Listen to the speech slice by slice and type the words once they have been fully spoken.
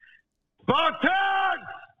Spartan!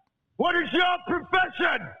 What is your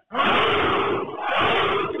profession?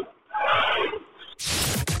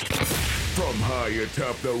 From high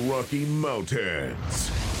atop the Rocky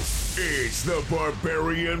Mountains, it's the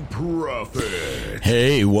Barbarian Prophet.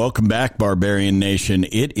 Hey, welcome back, Barbarian Nation.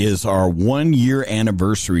 It is our 1-year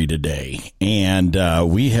anniversary today, and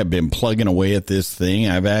we have been plugging away at this thing.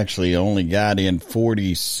 I've actually only got in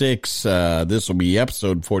 46. This will be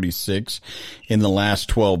episode 46 in the last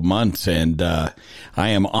 12 months, and I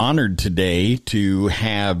am honored today to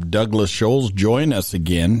have Douglas Scholes join us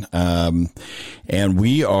again. And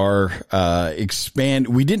we are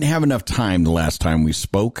we didn't have enough time the last time we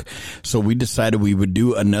spoke, so we decided we would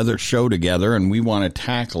do another show together, and we want to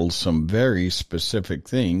tackle some very specific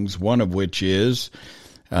things, one of which is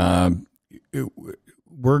we're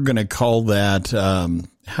going to call that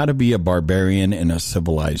how to be a barbarian in a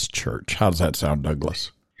civilized church. How does that sound,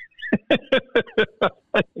 Douglas? I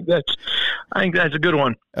think that's a good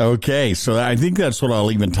one. Okay, so I think that's what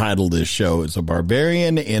I'll even title this show, is a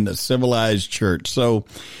barbarian in a civilized church. So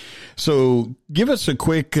give us a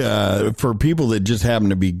quick, for people that just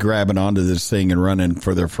happen to be grabbing onto this thing and running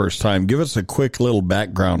for their first time, give us a quick little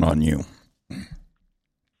background on you.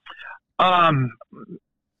 I'm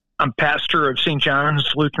pastor of St. John's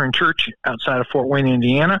Lutheran Church outside of Fort Wayne,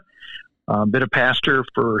 Indiana. Been a pastor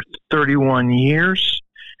for 31 years.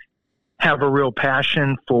 Have a real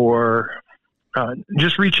passion for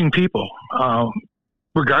just reaching people,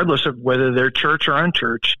 regardless of whether they're church or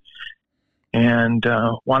unchurched, and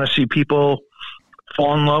want to see people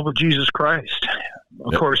fall in love with Jesus Christ.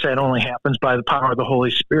 Of course, that only happens by the power of the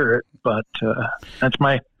Holy Spirit, but that's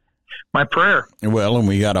my prayer. Well, and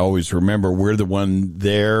we got to always remember we're the one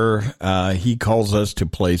there. He calls us to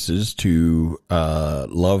places to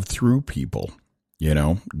love through people. You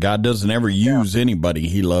know, God doesn't ever use anybody.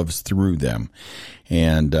 He loves through them.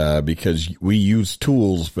 And because we use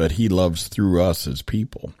tools, but he loves through us as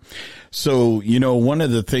people. So, you know, one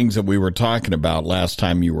of the things that we were talking about last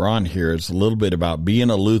time you were on here is a little bit about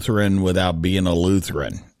being a Lutheran without being a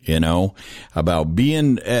Lutheran, you know, about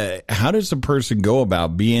being, how does a person go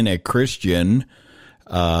about being a Christian,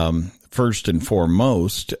 first and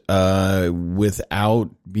foremost,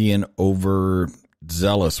 without being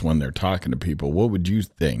overzealous when they're talking to people? What would you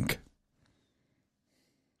think?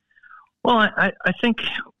 Well, I think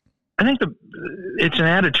it's an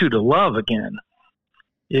attitude of love again,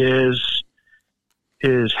 is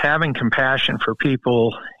having compassion for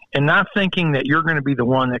people and not thinking that you're going to be the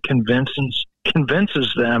one that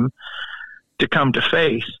convinces them to come to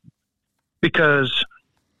faith, because,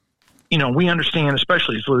 you know, we understand,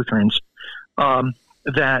 especially as Lutherans,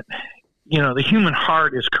 that, you know, the human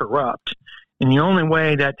heart is corrupt. And the only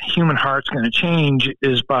way that human heart's going to change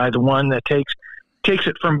is by the one that takes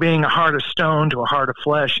it from being a heart of stone to a heart of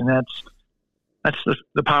flesh, and that's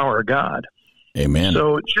the power of God. Amen.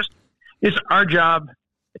 So it's our job,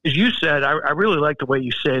 as you said. I really like the way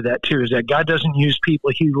you say that too. Is that God doesn't use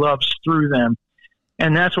people; He loves through them,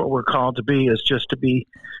 and that's what we're called to be. Is just to be,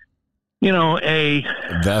 you know, a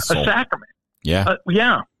vessel, a sacrament. Yeah,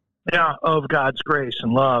 of God's grace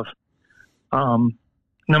and love.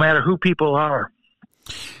 No matter who people are.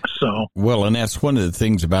 So well, and that's one of the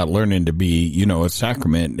things about learning to be, you know, a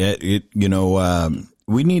sacrament.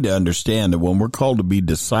 We need to understand that when we're called to be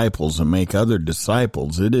disciples and make other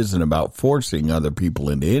disciples, it isn't about forcing other people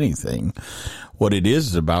into anything. What it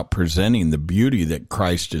is about presenting the beauty that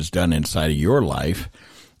Christ has done inside of your life,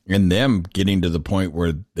 and them getting to the point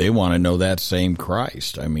where they want to know that same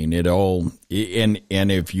Christ. I mean, and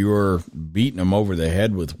if you're beating them over the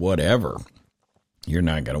head with whatever, you're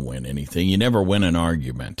not going to win anything. You never win an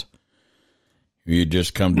argument. You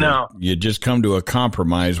just come to a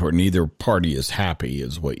compromise where neither party is happy,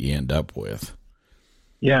 is what you end up with.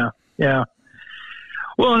 Yeah. Well,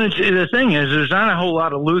 and the thing is, there's not a whole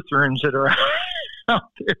lot of Lutherans that are out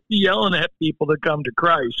there yelling at people to come to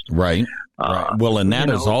Christ. Right. Well, and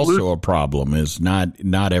that is also a problem, is not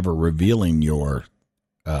ever revealing your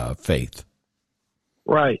faith.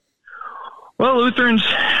 Right. Well, Lutherans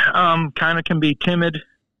kind of can be timid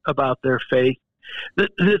about their faith.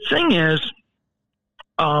 The thing is,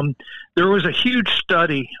 there was a huge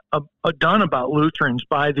study done about Lutherans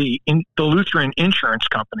by the Lutheran insurance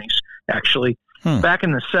companies, actually, back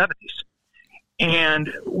in the 70s.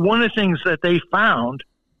 And one of the things that they found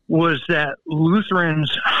was that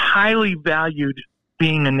Lutherans highly valued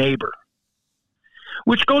being a neighbor,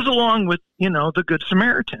 which goes along with, you know, the Good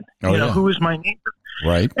Samaritan, who is my neighbor.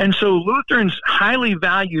 Right. And so Lutherans highly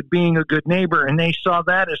valued being a good neighbor, and they saw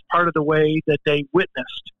that as part of the way that they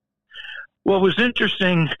witnessed. What was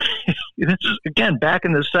interesting, this is, again, back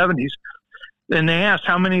in the 70s, and they asked,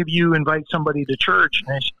 how many of you invite somebody to church?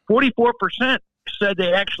 And 44% said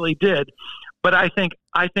they actually did. But I think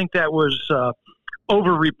that was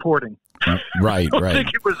over-reporting. Right, I don't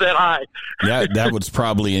think it was that high. Yeah, that was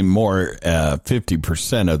probably more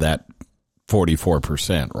 50% of that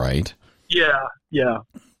 44%, right? Yeah.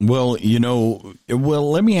 Well,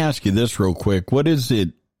 let me ask you this real quick. What is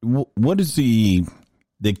the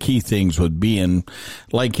key things with being,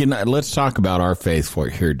 like, let's talk about our faith for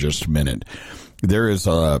here just a minute. There is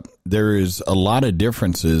a lot of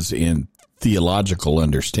differences in theological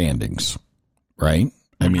understandings, right?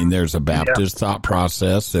 I mean, there's a Baptist thought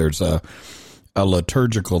process. There's a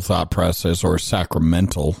liturgical thought process, or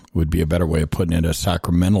sacramental would be a better way of putting it, a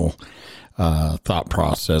sacramental thought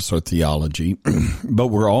process or theology. But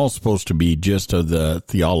we're all supposed to be just of the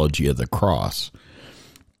theology of the cross.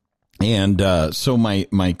 And so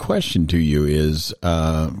my question to you is,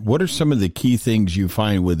 what are some of the key things you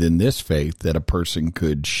find within this faith that a person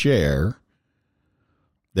could share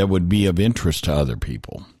that would be of interest to other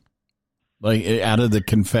people? Like out of the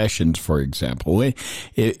confessions, for example,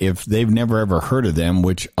 if they've never ever heard of them,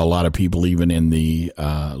 which a lot of people, even in the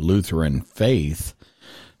Lutheran faith,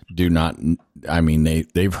 do not. I mean,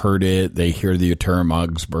 they've heard it. They hear the term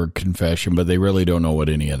Augsburg Confession, but they really don't know what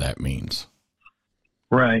any of that means.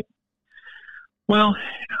 Right. Well,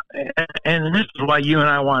 and this is why you and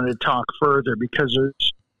I wanted to talk further, because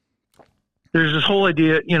there's this whole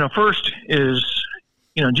idea. First is,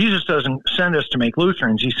 Jesus doesn't send us to make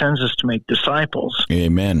Lutherans. He sends us to make disciples.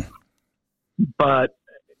 Amen. But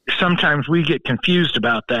sometimes we get confused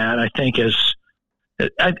about that, I think,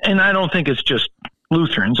 and I don't think it's just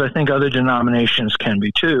Lutherans. I think other denominations can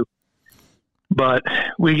be too. But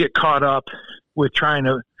we get caught up with trying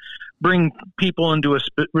to bring people into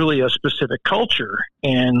really a specific culture.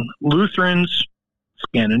 And Lutherans,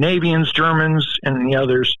 Scandinavians, Germans, and the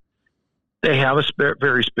others, they have a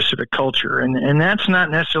very specific culture, and that's not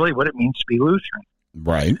necessarily what it means to be Lutheran.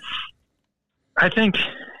 Right. I think,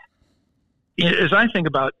 as I think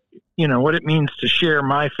about, what it means to share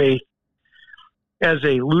my faith as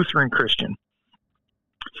a Lutheran Christian,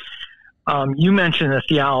 you mentioned the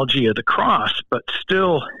theology of the cross, but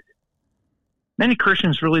still, many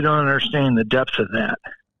Christians really don't understand the depth of that.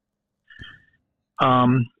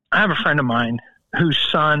 I have a friend of mine whose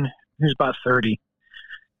son, who's about 30,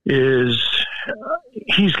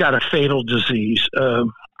 he's got a fatal disease,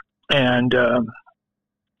 and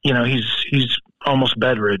he's almost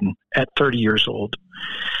bedridden at 30 years old.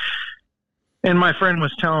 And my friend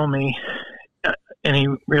was telling me, and he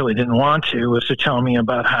really didn't want to, was to tell me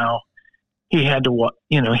about how he had to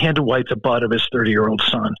wipe the butt of his 30-year-old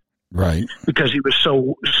son, right? Because he was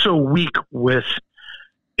so weak with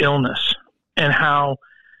illness, and how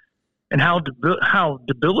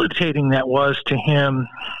debilitating that was to him,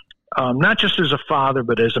 not just as a father,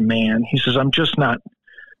 but as a man. He says, I'm just not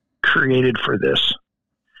created for this.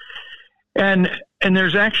 And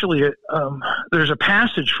there's actually there's a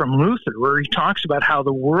passage from Luther where he talks about how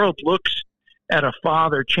the world looks at a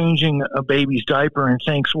father changing a baby's diaper and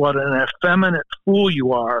thinks, what an effeminate fool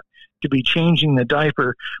you are to be changing the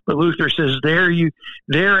diaper. But Luther says,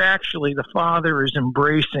 there actually the father is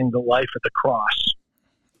embracing the life of the cross.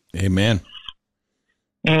 Amen.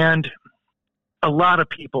 And a lot of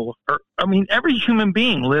people every human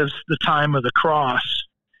being lives the time of the cross.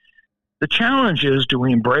 The challenge is, do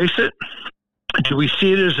we embrace it? Do we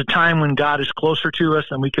see it as a time when God is closer to us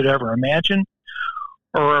than we could ever imagine?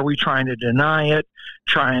 Or are we trying to deny it,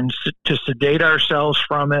 trying to sedate ourselves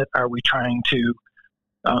from it? Are we trying to,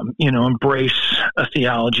 embrace a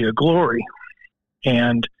theology of glory?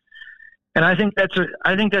 And I think that's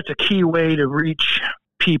a key way to reach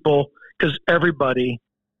people, because everybody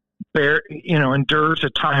endures a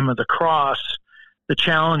time of the cross. The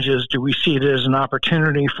challenge is, do we see it as an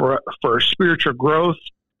opportunity for spiritual growth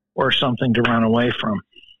or something to run away from?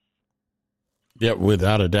 Yeah,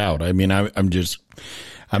 without a doubt. I mean, I'm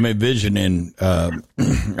envisioning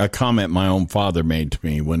a comment my own father made to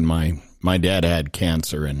me when my dad had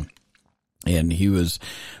cancer, and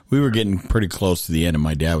we were getting pretty close to the end, and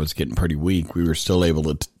my dad was getting pretty weak. We were still able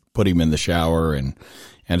to put him in the shower and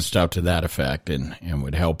stuff to that effect, and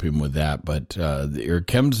would help him with that. But there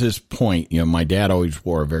comes this point, my dad always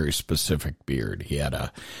wore a very specific beard. He had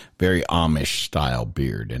a very Amish style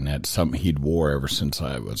beard, and that's something he'd wore ever since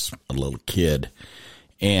I was a little kid.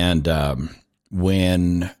 And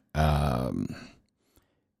when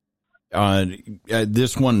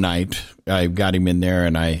this one night, I got him in there,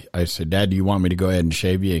 and I said, Dad, do you want me to go ahead and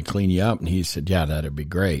shave you and clean you up? And he said, yeah, that'd be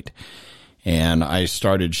great. And I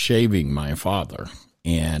started shaving my father.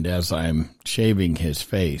 And as I'm shaving his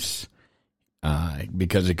face,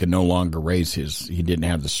 because he could no longer he didn't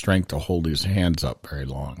have the strength to hold his hands up very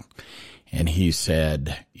long. And he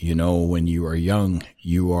said, when you are young,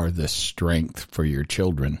 you are the strength for your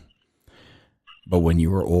children. But when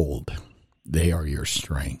you are old, they are your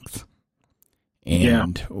strength.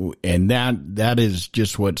 And that is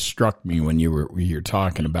just what struck me when you're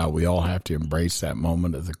talking about we all have to embrace that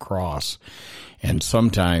moment of the cross. And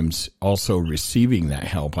sometimes also receiving that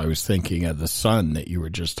help. I was thinking of the son that you were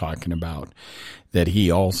just talking about, that he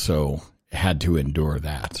also had to endure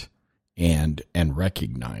that and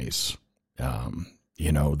recognize,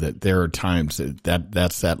 that there are times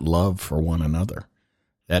that's that love for one another.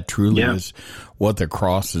 That truly is what the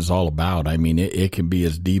cross is all about. I mean, it can be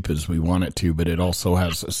as deep as we want it to, but it also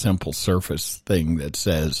has a simple surface thing that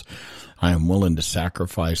says, I am willing to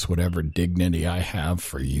sacrifice whatever dignity I have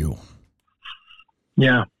for you.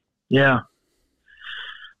 Yeah. Yeah.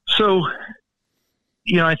 So,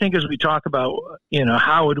 I think as we talk about,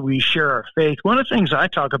 how would we share our faith? One of the things I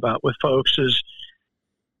talk about with folks is,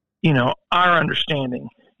 our understanding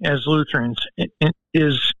as Lutherans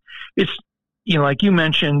is like you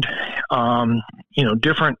mentioned,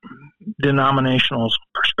 different denominational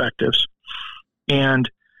perspectives. And,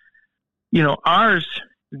 ours,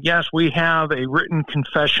 yes, we have a written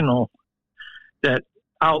confessional that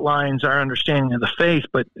outlines our understanding of the faith,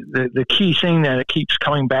 but the key thing that it keeps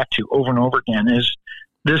coming back to over and over again is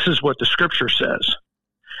this is what the Scripture says.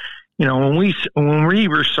 When we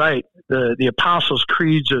recite the Apostles'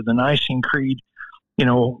 Creeds or the Nicene Creed,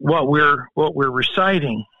 what we're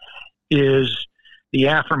reciting is the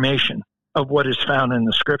affirmation of what is found in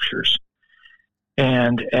the Scriptures.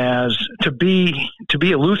 And as to be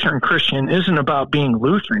a Lutheran Christian isn't about being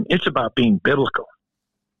Lutheran, it's about being biblical.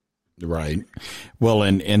 Right. Well,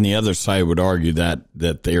 and the other side would argue that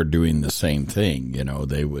they're doing the same thing.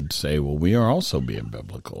 They would say, well, we are also being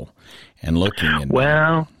biblical and looking in.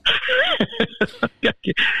 Well,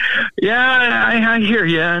 I hear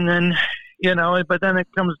you. And then, but then it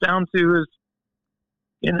comes down to is,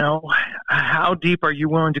 how deep are you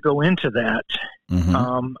willing to go into that?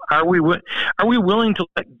 Mm-hmm. Are we willing to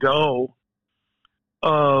let go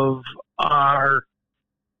of our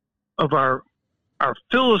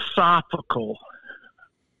philosophical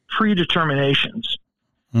predeterminations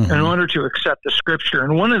in order to accept the Scripture?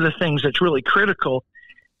 And one of the things that's really critical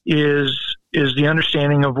is the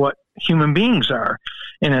understanding of what human beings are,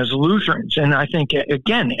 and as Lutherans. And I think,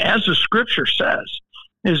 again, as the Scripture says,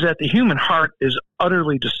 is that the human heart is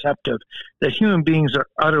utterly deceptive, that human beings are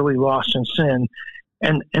utterly lost in sin.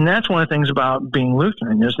 And that's one of the things about being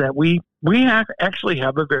Lutheran, is that we actually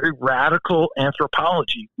have a very radical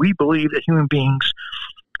anthropology. We believe that human beings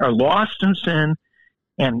are lost in sin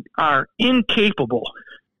and are incapable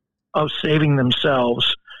of saving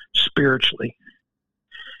themselves spiritually.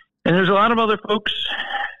 And there's a lot of other folks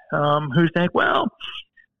who think, well,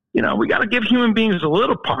 we got to give human beings a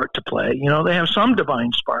little part to play. They have some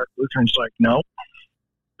divine spark. Lutherans like, no,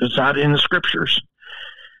 it's not in the Scriptures.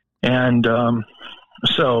 And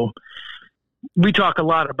so we talk a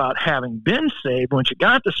lot about having been saved. Once you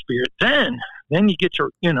got the Spirit, then you get to,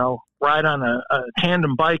 ride on a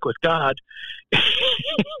tandem bike with God,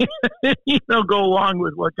 go along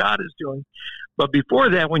with what God is doing. But before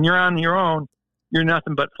that, when you're on your own, you're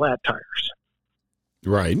nothing but flat tires.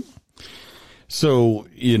 Right. So,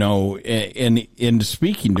 in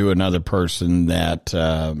speaking to another person that,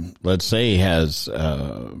 let's say has,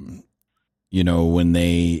 when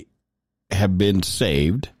they have been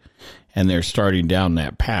saved and they're starting down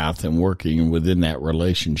that path and working within that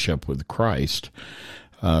relationship with Christ,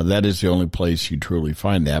 that is the only place you truly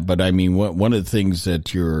find that. But I mean, one of the things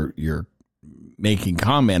that you're making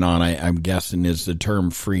comment on, I'm guessing, is the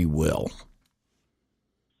term free will.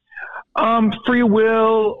 Free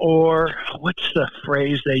will, or what's the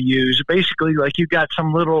phrase they use? Basically, like you got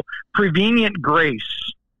some little prevenient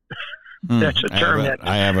grace. That's a term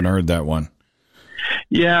I haven't heard that one.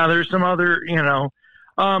 Yeah, there's some other,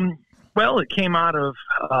 well, it came out of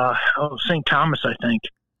St. Thomas, I think.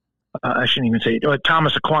 I shouldn't even say it.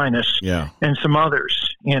 Thomas Aquinas, and some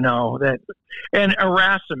others, that, and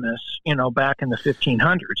Erasmus, back in the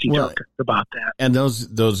 1500s, he talked about that. And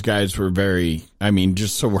those guys were very,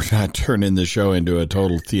 just so we're not turning the show into a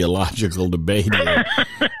total theological debate here,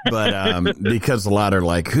 but because a lot are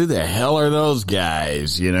like, who the hell are those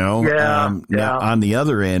guys, Now, on the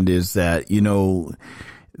other end is that,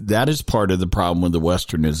 that is part of the problem with the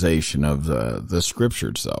westernization of the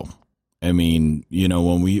Scriptures, though. I mean,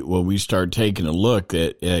 when we start taking a look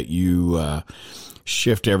at you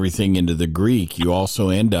shift everything into the Greek, you also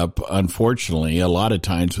end up, unfortunately, a lot of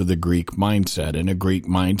times with a Greek mindset. And a Greek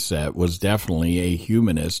mindset was definitely a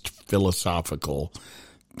humanist philosophical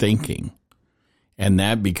thinking. And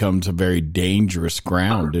that becomes a very dangerous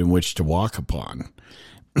ground in which to walk upon.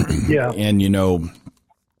 Yeah. And,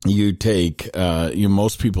 you take,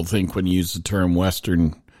 most people think when you use the term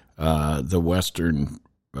Western, the Western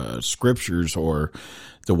scriptures or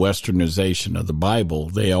the Westernization of the Bible,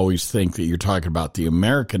 they always think that you're talking about the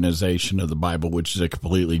Americanization of the Bible, which is a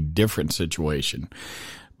completely different situation.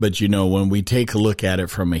 But, when we take a look at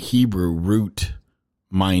it from a Hebrew root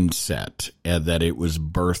mindset, that it was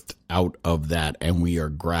birthed out of that and we are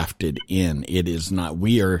grafted in. It is not,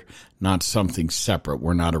 we are not something separate.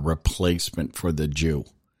 We're not a replacement for the Jew.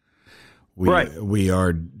 We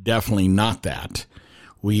are definitely not that.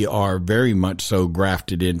 We are very much so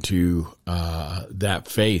grafted into that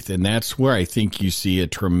faith. And that's where I think you see a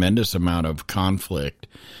tremendous amount of conflict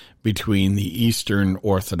between the Eastern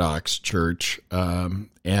Orthodox Church and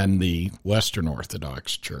the Western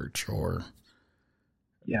Orthodox Church, or,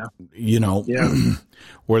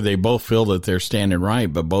 where they both feel that they're standing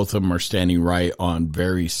right, but both of them are standing right on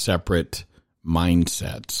very separate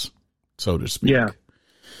mindsets, so to speak. Yeah.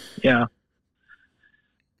 Yeah.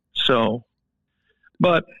 So,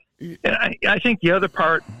 but I think the other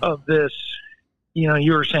part of this,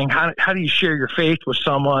 you were saying, how do you share your faith with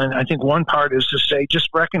someone? I think one part is to say, just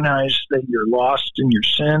recognize that you're lost in your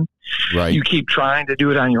sin. Right. You keep trying to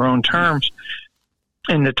do it on your own terms.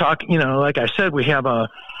 And to talk, like I said, we have a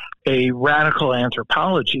radical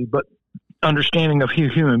anthropology, but understanding of who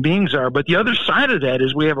human beings are. But the other side of that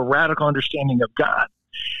is we have a radical understanding of God.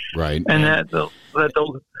 Right. And that's the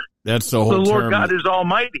whole the Lord term. God is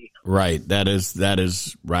almighty. Right. That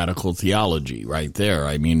is radical theology right there.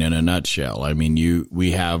 I mean, in a nutshell,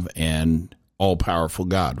 we have an all powerful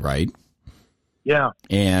God, right? Yeah.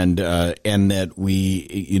 And that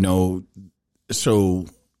we,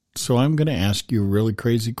 so I'm going to ask you a really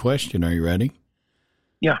crazy question. Are you ready?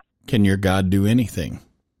 Yeah. Can your God do anything?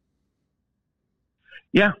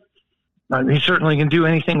 Yeah. He certainly can do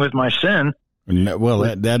anything with my sin.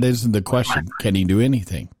 Well, that isn't the question. Can he do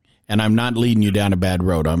anything? And I'm not leading you down a bad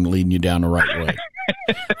road. I'm leading you down the right way.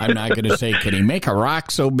 I'm not going to say, can he make a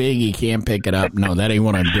rock so big he can't pick it up? No, that ain't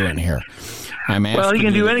what I'm doing here. I'm asking. Well, he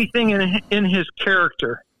can do anything in his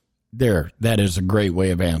character. That is a great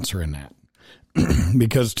way of answering that.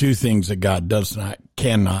 Because two things that God does not,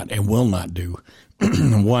 cannot, and will not do.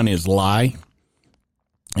 One is lie,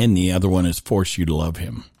 and the other one is force you to love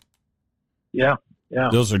him. Yeah. Yeah.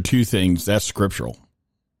 Those are two things. That's scriptural.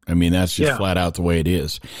 That's just flat out the way it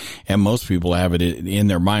is. And most people have it in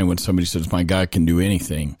their mind when somebody says, my God can do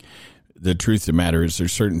anything. The truth of the matter is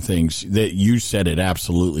there's certain things that you said it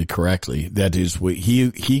absolutely correctly. That is,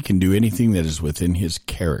 he can do anything that is within his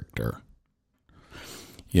character.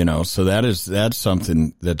 So that's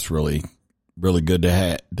something that's really, really good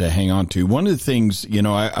to hang on to. One of the things,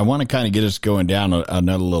 I want to kind of get us going down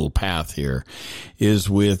another little path here is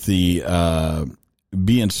with the,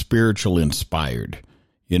 being spiritual inspired,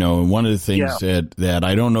 and one of the things that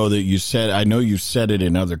I don't know that you said, I know you said it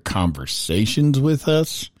in other conversations with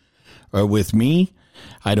us or with me.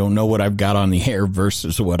 I don't know what I've got on the air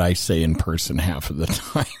versus what I say in person half of the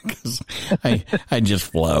time because I just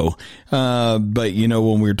flow. But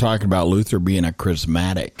when we were talking about Luther being a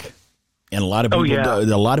charismatic, and a lot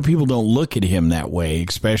of people don't look at him that way,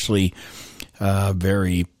 especially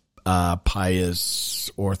very pious,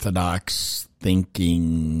 orthodox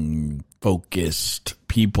thinking, focused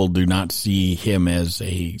people do not see him as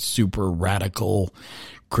a super radical,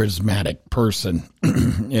 charismatic person,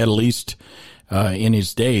 at least in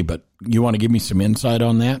his day. But you want to give me some insight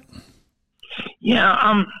on that? Yeah,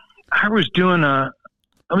 I was doing a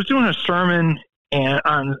sermon, and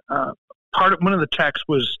on one of the texts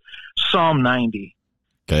was Psalm 90.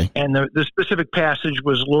 Okay, and the specific passage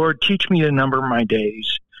was, "Lord, teach me to number my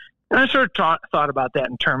days." And I sort of thought about that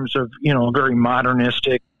in terms of, a very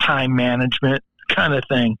modernistic time management kind of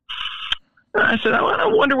thing. And I said, I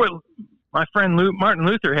wonder what my friend Martin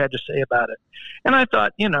Luther had to say about it. And I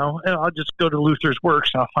thought, I'll just go to Luther's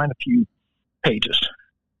works and I'll find a few pages.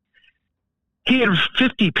 He had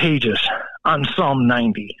 50 pages on Psalm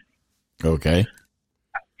 90. Okay.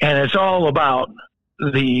 And it's all about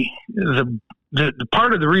the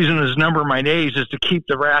part of the reason is number my days is to keep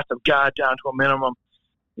the wrath of God down to a minimum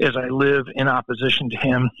as I live in opposition to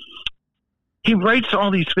him. He writes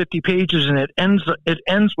all these 50 pages, and it ends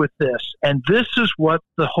with this. And this is what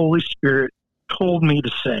the Holy Spirit told me to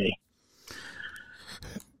say.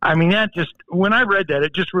 I mean, that just, when I read that,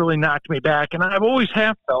 it just really knocked me back. And I've always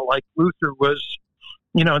have felt like Luther was,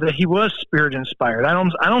 that he was Spirit inspired. I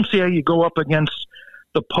don't see how you go up against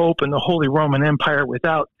the Pope and the Holy Roman Empire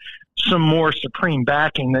without some more supreme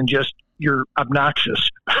backing than just you're obnoxious.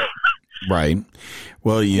 Right.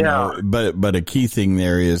 Well, you know, but a key thing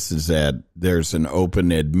there is that there's an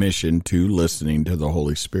open admission to listening to the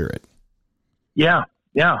Holy Spirit. Yeah.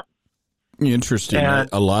 Yeah. Interesting. And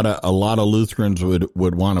a lot of Lutherans would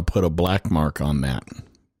want to put a black mark on that.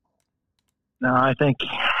 No, I think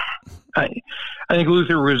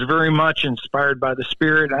Luther was very much inspired by the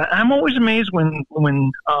Spirit. I'm always amazed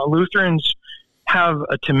when Lutherans have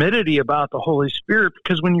a timidity about the Holy Spirit,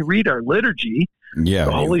 because when you read our liturgy,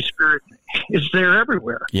 the Holy Spirit is there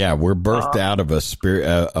everywhere. Yeah, we're birthed out of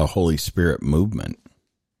a Holy Spirit movement.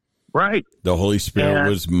 Right. The Holy Spirit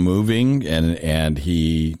was moving,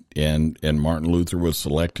 and Martin Luther was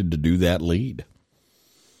selected to do that lead.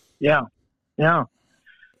 Yeah. Yeah.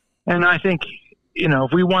 And I think,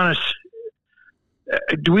 if we want to,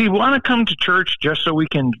 do we want to come to church just so we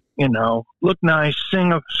can, look nice,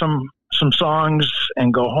 sing some songs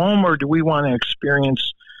and go home, or do we want to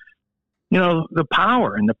experience, the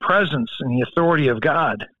power and the presence and the authority of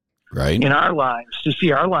God, right, in our lives, to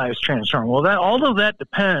see our lives transformed? Well, all of that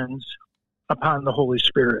depends upon the Holy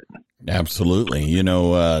Spirit. Absolutely.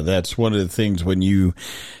 That's one of the things when you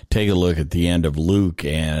take a look at the end of Luke,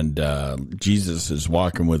 and Jesus is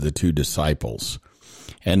walking with the two disciples,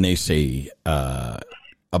 and they say,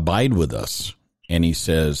 abide with us. And he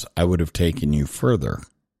says, I would have taken you further.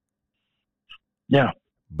 Yeah.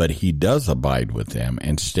 But he does abide with them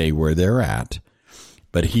and stay where they're at.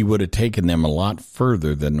 But he would have taken them a lot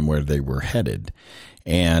further than where they were headed.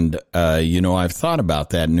 And, I've thought about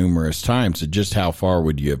that numerous times. Just how far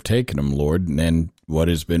would you have taken them, Lord? And then what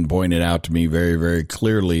has been pointed out to me very, very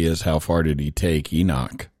clearly is, how far did he take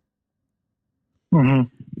Enoch?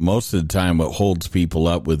 Mm-hmm. Most of the time, what holds people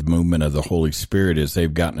up with movement of the Holy Spirit is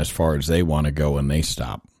they've gotten as far as they want to go and they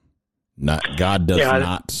stop. God does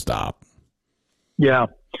not stop. Yeah.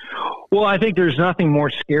 Well, I think there's nothing more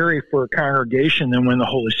scary for a congregation than when the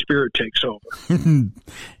Holy Spirit takes over.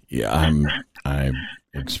 Yeah, I'm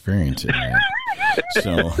experiencing that.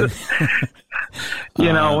 So,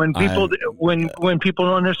 when people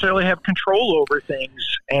don't necessarily have control over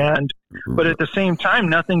things, but at the same time,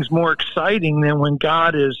 nothing's more exciting than when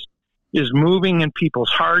God is moving in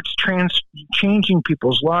people's hearts, changing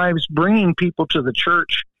people's lives, bringing people to the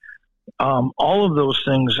church. All of those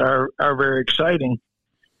things are very exciting.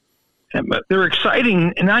 But they're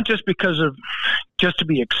exciting, not just just to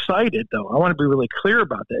be excited, though. I want to be really clear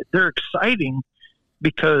about that. They're exciting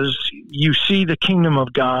because you see the kingdom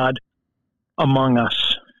of God among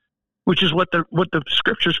us, which is what the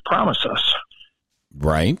scriptures promise us.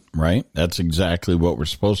 Right. That's exactly what we're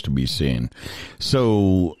supposed to be seeing.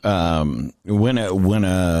 So when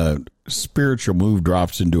a spiritual move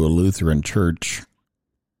drops into a Lutheran church,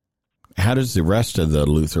 how does the rest of the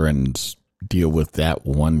Lutherans deal with that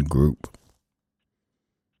one group?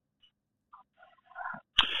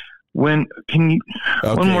 One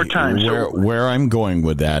more time. Where I'm going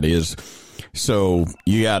with that is, so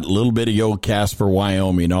you got a little bit of old Casper,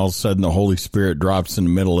 Wyoming, all of a sudden the Holy Spirit drops in the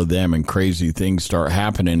middle of them and crazy things start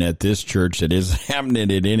happening at this church that isn't happening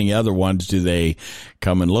at any other ones. Do they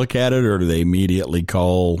come and look at it, or do they immediately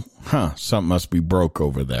call, something must be broke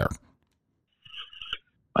over there?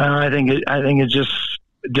 I think it just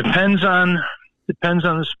depends on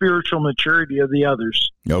the spiritual maturity of the others.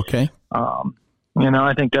 Okay.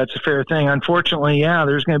 I think that's a fair thing. Unfortunately,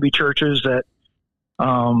 there's going to be churches that,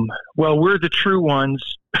 we're the true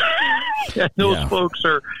ones. Those folks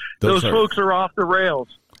are off the rails.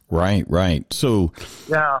 Right. So,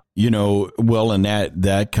 and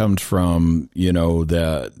that comes from,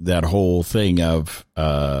 that whole thing of,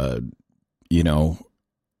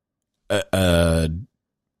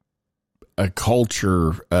 a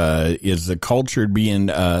culture, is the culture being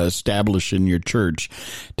established in your church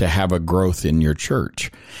to have a growth in your church.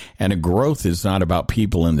 And a growth is not about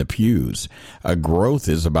people in the pews. A growth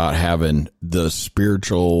is about having the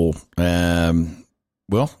spiritual, the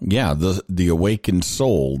awakened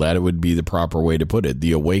soul. That would be the proper way to put it.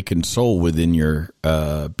 The awakened soul within your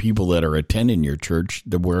people that are attending your church,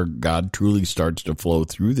 where God truly starts to flow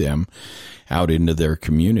through them out into their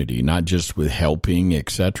community, not just with helping,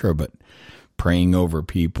 etc., but praying over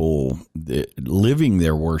people, living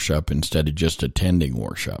their worship instead of just attending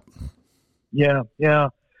worship. Yeah.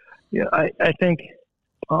 I think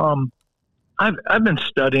I've been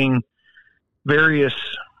studying various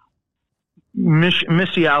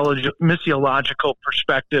missiological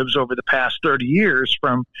perspectives over the past 30 years,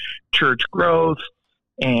 from church growth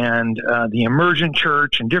and the emergent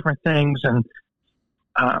church and different things. And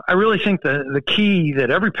I really think the key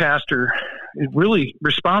that every pastor is really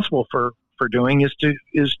responsible for doing is to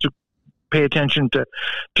pay attention to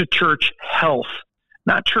church health,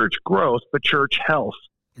 not church growth, but church health.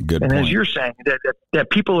 Good and point. As you're saying, that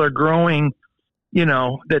people are growing,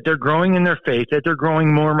 that they're growing in their faith, that they're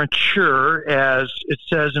growing more mature, as it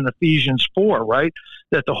says in Ephesians 4, right?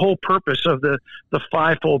 That the whole purpose of the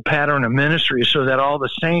fivefold pattern of ministry is so that all the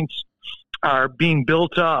saints are being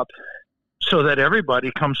built up so that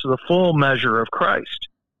everybody comes to the full measure of Christ.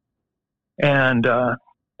 And I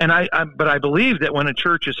believe that when a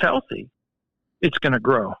church is healthy, it's going to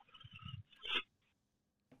grow.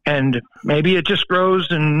 And maybe it just grows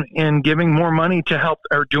in giving more money to help,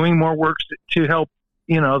 or doing more work to help,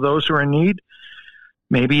 those who are in need.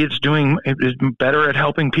 Maybe it's better at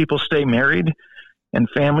helping people stay married and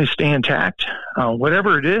families stay intact.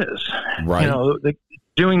 Whatever it is, right?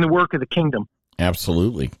 Doing the work of the kingdom.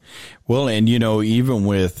 Absolutely. Well, and even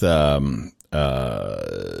with some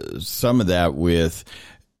of that, with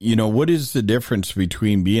what is the difference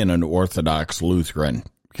between being an Orthodox Lutheran?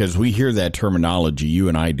 Because we hear that terminology, you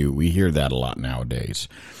and I do. We hear that a lot nowadays.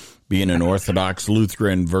 Being an Orthodox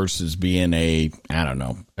Lutheran versus being a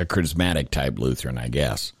charismatic type Lutheran, I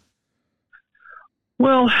guess.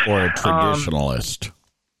 Well, or a traditionalist.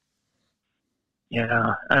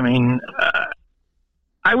 Yeah, I mean,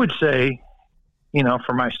 I would say,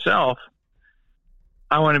 for myself,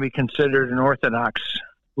 I want to be considered an Orthodox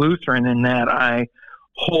Lutheran in that I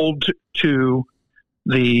hold to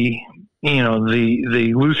the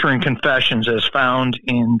Lutheran confessions as found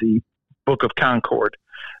in the Book of Concord,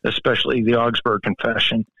 especially the Augsburg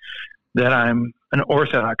Confession, that I'm an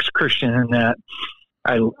Orthodox Christian and that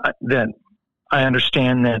I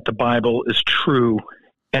understand that the Bible is true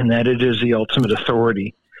and that it is the ultimate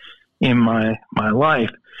authority in my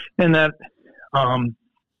life, and that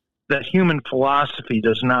that human philosophy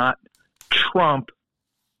does not trump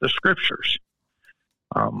the Scriptures.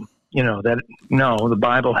 The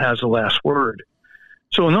Bible has the last word.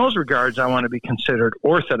 So in those regards, I want to be considered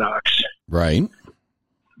Orthodox. Right.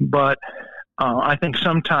 But I think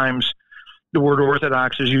sometimes the word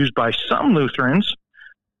Orthodox is used by some Lutherans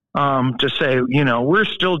to say, we're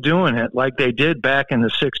still doing it like they did back in the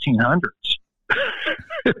 1600s.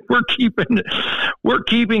 We're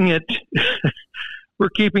keeping it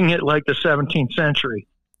like the 17th century.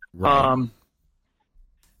 Right.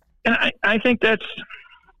 And I think that's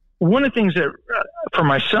one of the things that, for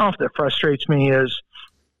myself, that frustrates me is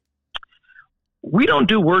we don't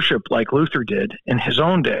do worship like Luther did in his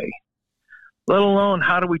own day, let alone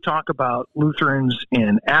how do we talk about Lutherans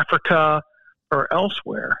in Africa or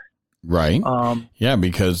elsewhere. Right.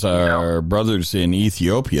 Because our brothers in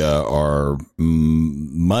Ethiopia are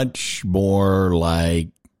much more like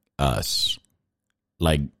us,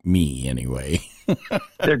 like me anyway.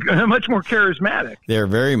 They're much more charismatic. They're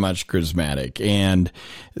very much charismatic. And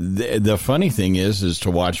the funny thing is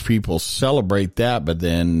to watch people celebrate that, but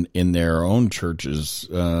then in their own churches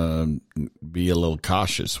be a little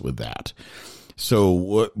cautious with that.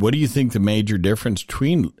 So what do you think the major difference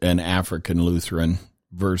between an African Lutheran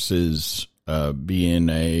versus being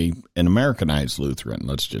an Americanized Lutheran,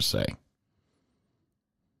 let's just say?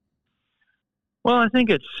 Well, I think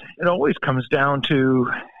it always comes down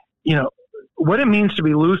to, what it means to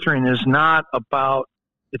be Lutheran is not about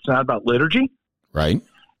liturgy. Right.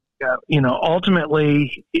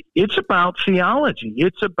 Ultimately it's about theology.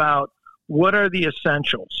 It's about what are the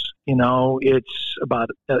essentials. It's about,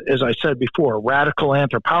 as I said before, radical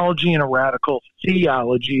anthropology and a radical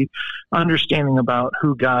theology, understanding about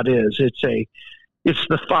who God is. It's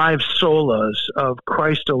the five solas of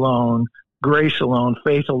Christ alone, grace alone,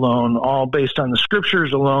 faith alone, all based on the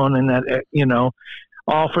Scriptures alone, and that,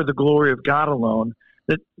 all for the glory of God alone.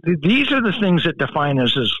 These are the things that define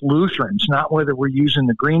us as Lutherans, not whether we're using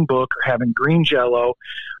the Green Book or having green Jello,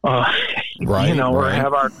 right. Or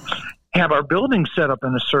have our building set up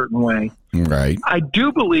in a certain way. Right. I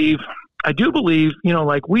do believe,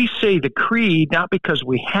 like we say the creed, not because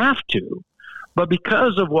we have to, but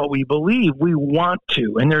because of what we believe, we want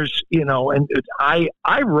to. And there's, I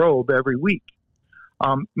robe every week,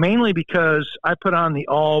 mainly because I put on the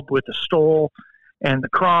alb with the stole and the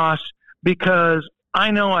cross, because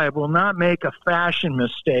I know I will not make a fashion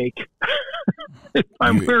mistake if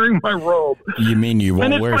I'm wearing my robe. You mean you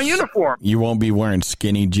won't wear my uniform? You won't be wearing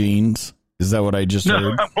skinny jeans? Is that what I just heard?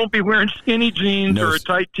 No, I won't be wearing skinny jeans or a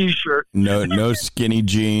tight T-shirt. No skinny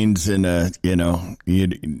jeans and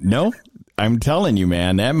no. I'm telling you,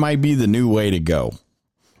 man, that might be the new way to go.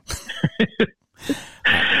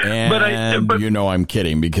 And but you know I'm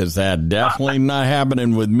kidding, because that definitely not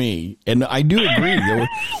happening with me. And I do agree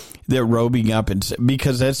that robing up,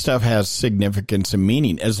 because that stuff has significance and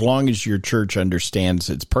meaning as long as your church understands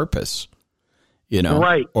its purpose, you know,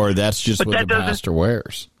 right? Or that's just what the pastor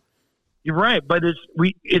wears. You're right, but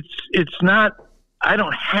it's not. I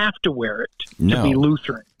don't have to wear it to be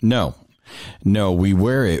Lutheran. No, we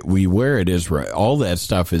wear it. We wear it as all that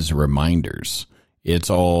stuff is reminders.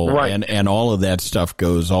 It's all right. And all of that stuff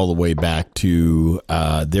goes all the way back to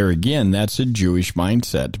there again. That's a Jewish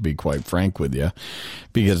mindset, to be quite frank with you,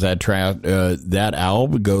 because that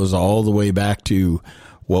alb goes all the way back to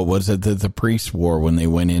what was it that the priests wore when they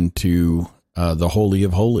went into the Holy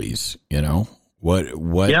of Holies, you know?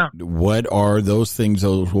 What are those things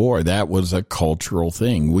those wore? That was a cultural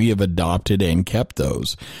thing. We have adopted and kept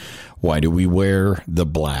those. Why do we wear the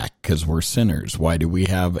black? Because we're sinners. Why do we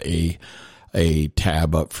have a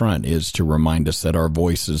tab up front? Is to remind us that our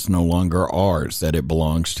voice is no longer ours, that it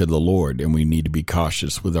belongs to the Lord, and we need to be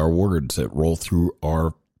cautious with our words that roll through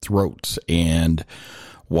our throats. And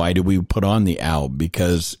why do we put on the alb?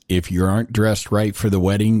 Because if you aren't dressed right for the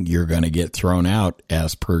wedding, you're going to get thrown out,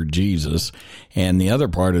 as per Jesus. And the other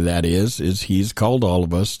part of that is he's called all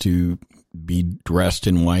of us to be dressed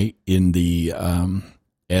in white in the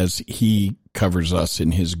as he covers us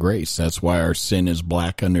in his grace. That's why our sin is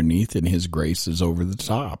black underneath and his grace is over the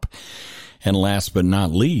top. And last but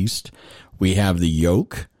not least, we have the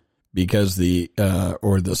yoke, because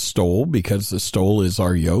or the stole, because the stole is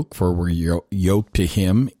our yoke, for we're yoked to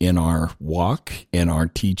him in our walk and our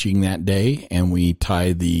teaching that day. And we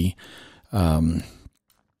tie the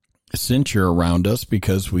cinture around us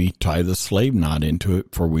because we tie the slave knot into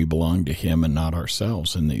it, for we belong to him and not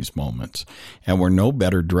ourselves in these moments. And we're no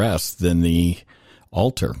better dressed than the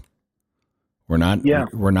altar. We're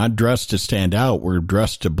not dressed to stand out. We're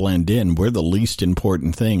dressed to blend in. We're the least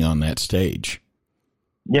important thing on that stage.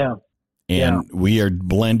 Yeah. And we are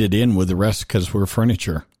blended in with the rest because we're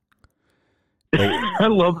furniture. I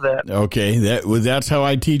love that. Okay. That's how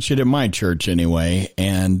I teach it at my church anyway.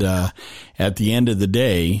 And at the end of the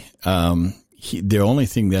day, the only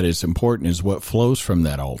thing that is important is what flows from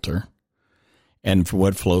that altar and for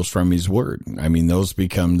what flows from his word. I mean, those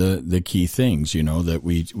become the key things, you know, that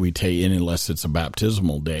we take in, unless it's a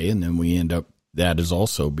baptismal day, and then we end up, that is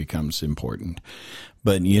also becomes important.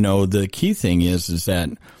 But, you know, the key thing is that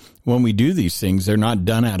when we do these things, they're not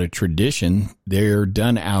done out of tradition. They're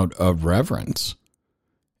done out of reverence.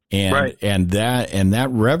 And, right. and that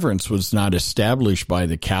reverence was not established by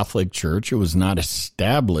the Catholic Church. It was not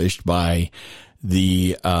established by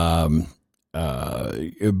the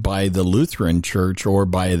Lutheran Church or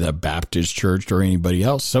by the Baptist Church or anybody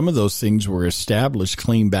else. Some of those things were established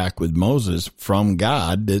clean back with Moses from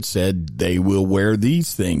God, that said they will wear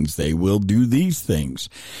these things, they will do these things,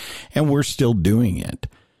 and we're still doing it.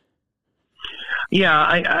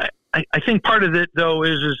 Yeah, I think part of it, though,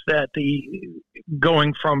 is that the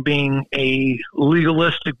going from being a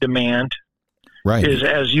legalistic demand, right, is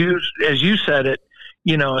as you said it,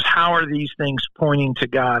 you know, is how are these things pointing to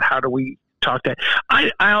God? How do we talk that?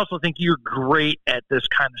 I also think you're great at this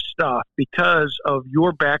kind of stuff because of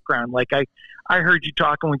your background. Like I heard you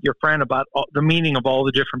talking with your friend about the meaning of all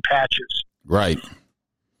the different patches. Right.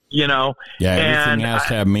 You know. Yeah, everything has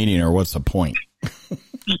to have meaning, or what's the point?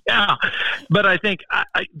 Yeah, but I think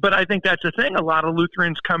that's the thing. A lot of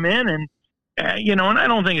Lutherans come in and, you know, and I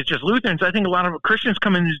don't think it's just Lutherans. I think a lot of Christians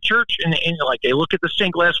come into the church and like they look at the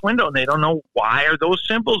stained glass window and they don't know, why are those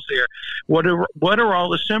symbols there? What are all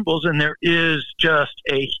the symbols? And there is just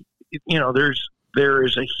there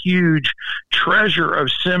is a huge treasure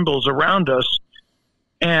of symbols around us.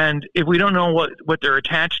 And if we don't know what they're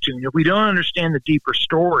attached to, and if we don't understand the deeper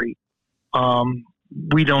story,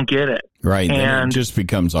 we don't get it. Right. And then it just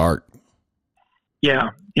becomes art.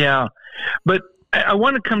 Yeah. Yeah. But I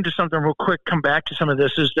want to come to something real quick, come back to some of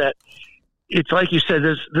this, is that it's like you said,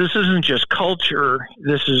 this isn't just culture.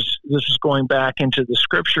 This is going back into the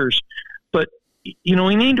scriptures, but you know,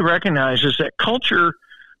 we need to recognize is that culture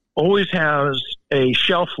always has a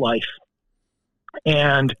shelf life.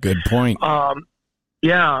 And good point.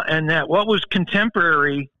 Yeah. And that what was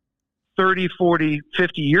contemporary 30, 40,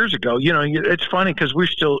 50 years ago, you know, it's funny because we're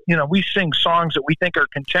still, you know, we sing songs that we think are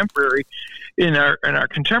contemporary in our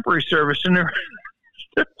contemporary service, and they're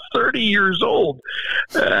 30 years old.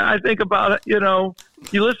 I think about it, you know,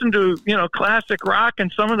 you listen to, you know, classic rock,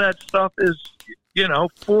 and some of that stuff is, you know,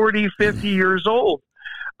 40, 50 years old.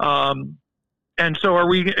 And so are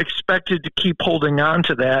we expected to keep holding on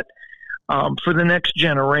to that for the next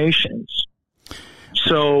generations?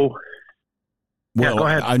 So Well, go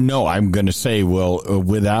ahead. I know I'm going to say,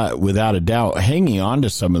 without a doubt, hanging on to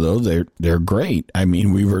some of those, they're great. I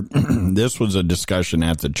mean, this was a discussion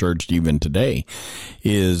at the church even today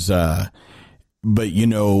but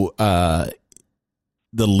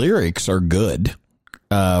the lyrics are good.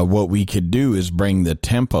 What we could do is bring the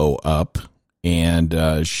tempo up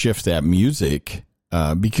and shift that music.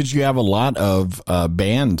 Because you have a lot of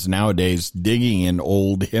bands nowadays digging in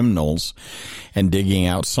old hymnals and digging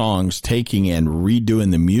out songs, taking and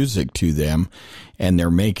redoing the music to them, and they're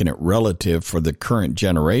making it relative for the current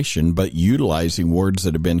generation, but utilizing words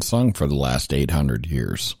that have been sung for the last 800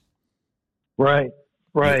 years. Right.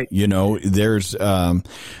 There's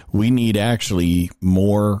we need actually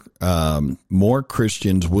more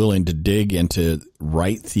Christians willing to dig into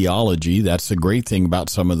right theology. That's the great thing about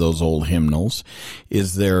some of those old hymnals,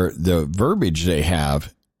 is the verbiage they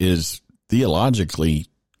have is theologically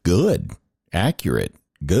good, accurate,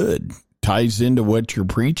 good, ties into what you're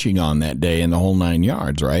preaching on that day and the whole 9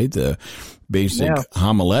 yards, right? The basic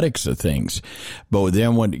homiletics of things. But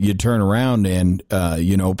then when you turn around and,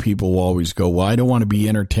 people will always go, well, I don't want to be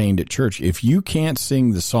entertained at church. If you can't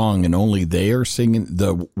sing the song and only they are singing,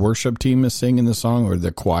 the worship team is singing the song or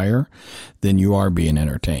the choir, then you are being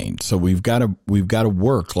entertained. So we've got to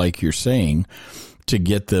work, like you're saying, to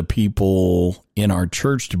get the people in our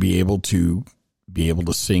church to be able to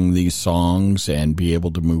sing these songs and be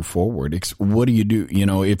able to move forward. What do?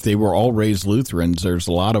 If they were all raised Lutherans, there's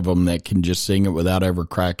a lot of them that can just sing it without ever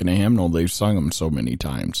cracking a hymnal. They've sung them so many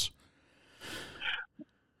times.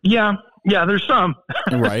 Yeah, there's some.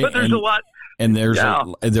 Right. But there's a lot. And there's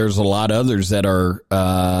a lot others that are,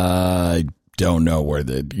 don't know where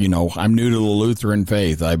I'm new to the Lutheran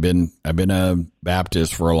faith. I've been a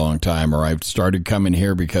Baptist for a long time, or I've started coming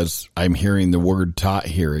here because I'm hearing the word taught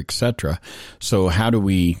here, etc. So how do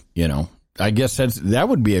we, I guess that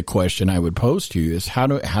would be a question I would pose to you, is how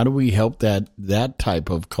do we help that type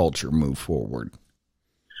of culture move forward?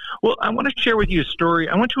 Well, I want to share with you a story.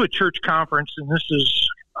 I went to a church conference, and this is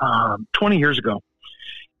 20 years ago,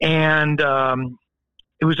 and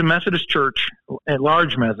it was a Methodist church, a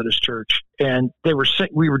large Methodist church, and we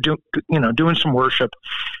were doing some worship,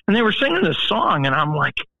 and they were singing this song, and I'm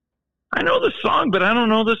like, I know this song, but I don't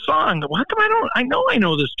know this song. How come I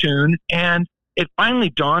know this tune? And it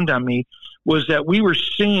finally dawned on me was that we were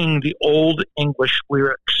singing the old English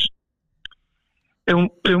lyrics.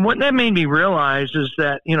 And what that made me realize is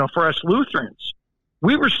that, for us Lutherans,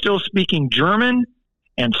 we were still speaking German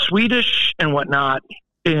and Swedish and whatnot,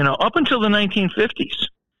 up until the 1950s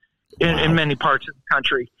in many parts of the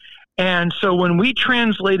country. And so when we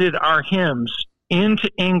translated our hymns into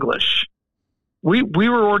English, we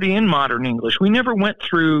were already in modern English. We never went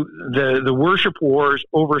through the worship wars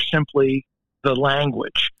over simply the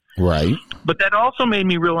language. Right. But that also made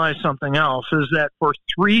me realize something else, is that for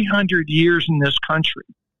 300 years in this country,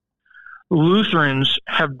 Lutherans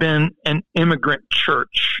have been an immigrant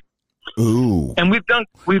church. Ooh. And we've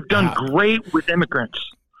done great with immigrants.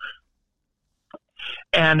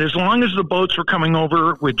 And as long as the boats were coming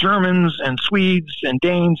over with Germans and Swedes and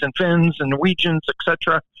Danes and Finns and Norwegians,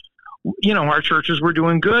 etc., our churches were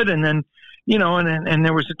doing good. And then, and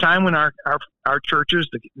there was a time when our churches,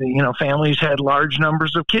 the families had large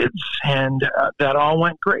numbers of kids, and that all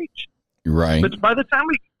went great. Right. But by the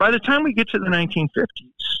time we get to the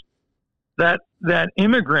 1950s, that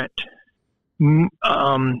immigrant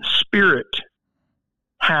spirit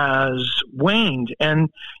has waned, and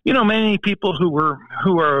many people who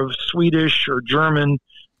are of Swedish or German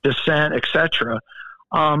descent, etc.,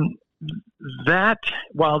 that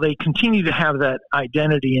while they continue to have that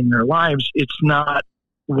identity in their lives, it's not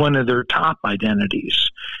one of their top identities.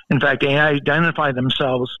 In fact, they identify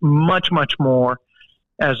themselves much, much more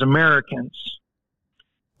as Americans.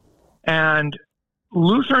 And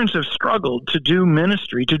Lutherans have struggled to do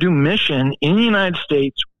ministry, to do mission in the United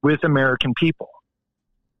States with American people.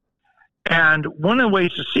 And one of the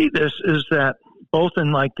ways to see this is that both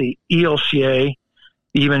in like the ELCA,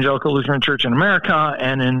 the Evangelical Lutheran Church in America,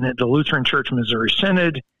 and in the Lutheran Church Missouri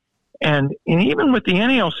Synod, and even with the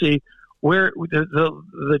NELC, where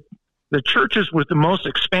the churches with the most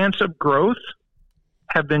expansive growth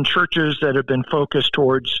have been churches that have been focused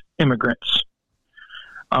towards immigrants.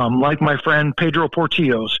 Like my friend Pedro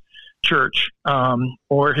Portillo's church,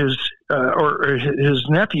 or his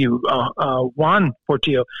nephew Juan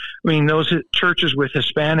Portillo. I mean, those churches with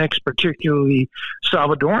Hispanics, particularly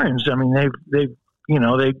Salvadorans. I mean,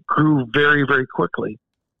 they grew very, very quickly.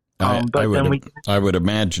 I would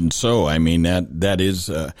imagine so. I mean, that is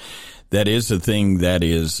That is the thing that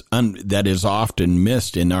is often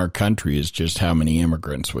missed in our country, is just how many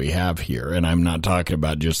immigrants we have here. And I'm not talking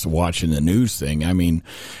about just watching the news thing. I mean,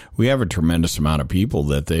 we have a tremendous amount of people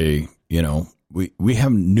that we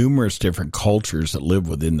have numerous different cultures that live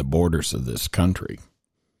within the borders of this country.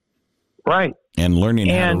 Right. And learning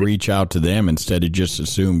how to reach out to them instead of just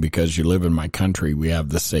assume because you live in my country, we have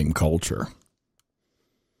the same culture.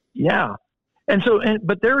 Yeah. And so,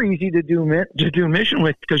 but they're easy to do mission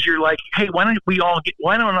with, because you're like, hey, why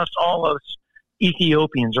don't us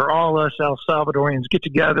Ethiopians or all us El Salvadorians get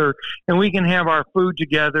together and we can have our food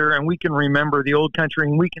together and we can remember the old country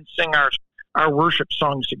and we can sing our worship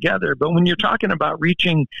songs together. But when you're talking about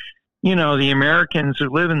reaching, the Americans who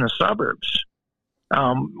live in the suburbs,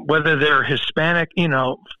 whether they're Hispanic,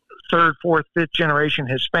 third, fourth, fifth generation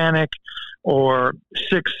Hispanic, or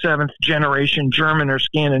sixth, seventh generation German or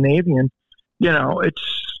Scandinavian,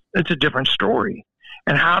 it's a different story.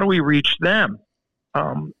 And how do we reach them?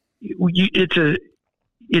 How do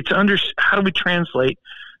we translate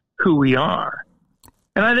who we are?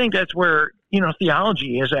 And I think that's where,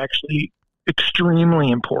 theology is actually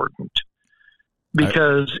extremely important,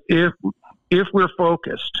 because if we're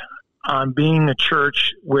focused on being a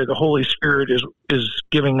church where the Holy Spirit is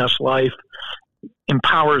giving us life,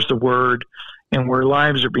 empowers the word, and where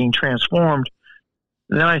lives are being transformed,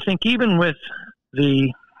 then I think even with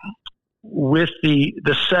the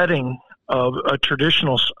setting of a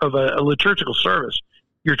liturgical service,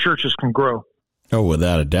 your churches can grow. Oh,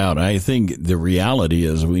 without a doubt. I think the reality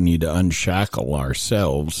is we need to unshackle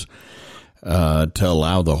ourselves to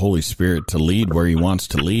allow the Holy Spirit to lead where he wants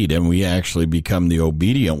to lead, and we actually become the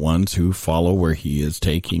obedient ones who follow where he is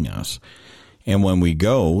taking us. And when we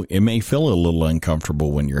go, it may feel a little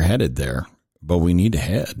uncomfortable when you're headed there, but we need to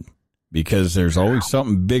head, because there's always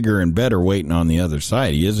something bigger and better waiting on the other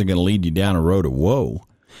side. He isn't going to lead you down a road of woe.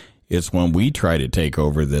 It's when we try to take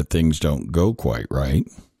over that things don't go quite right.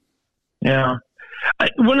 Yeah.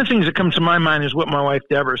 One of the things that comes to my mind is what my wife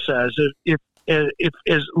Deborah says. If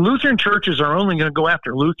as Lutheran churches are only going to go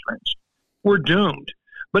after Lutherans, we're doomed.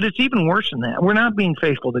 But it's even worse than that. We're not being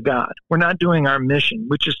faithful to God. We're not doing our mission,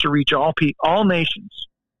 which is to reach all nations,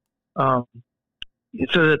 so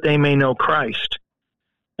that they may know Christ.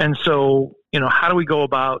 And so, how do we go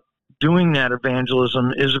about doing that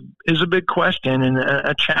evangelism is a big question and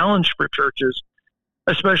a challenge for churches,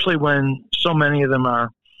 especially when so many of them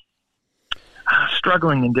are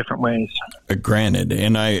struggling in different ways. Granted,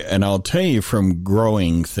 and I'll tell you from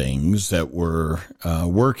growing things that we're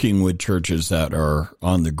working with churches that are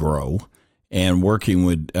on the grow, and working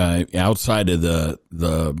with outside of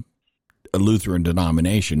the Lutheran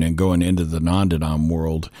denomination and going into the non-denom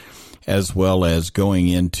world, as well as going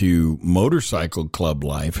into motorcycle club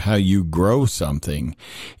life. How you grow something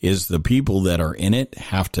is the people that are in it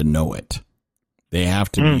have to know it. They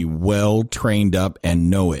have to be well trained up and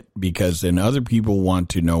know it, because then other people want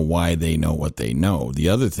to know why they know what they know. The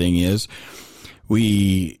other thing is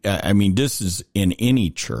this is in any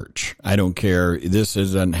church. I don't care. This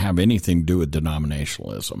doesn't have anything to do with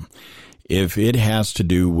denominationalism. If it has to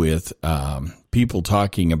do with people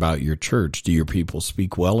talking about your church, do your people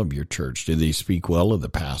speak well of your church? Do they speak well of the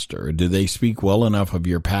pastor? Or do they speak well enough of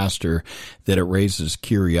your pastor that it raises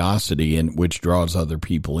curiosity and which draws other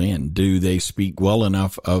people in? Do they speak well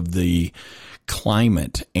enough of the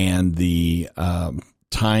climate and the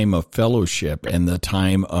time of fellowship and the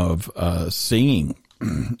time of singing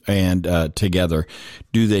and together?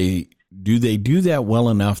 Do they do that well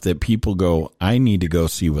enough that people go, I need to go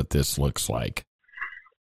see what this looks like?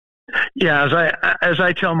 Yeah, as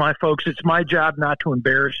I tell my folks, it's my job not to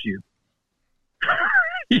embarrass you.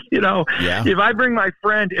 If I bring my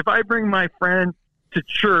friend to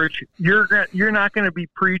church, you're not going to be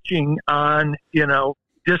preaching on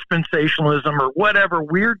dispensationalism or whatever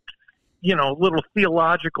weird little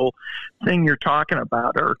theological thing you're talking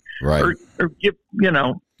about, or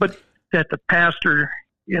but that the pastor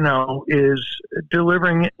is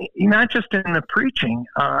delivering, not just in the preaching.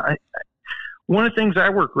 One of the things I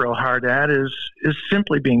work real hard at is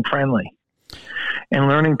simply being friendly and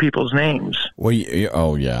learning people's names. Well,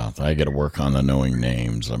 I got to work on the knowing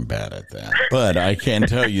names. I'm bad at that. But I can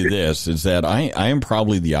tell you this, is that I am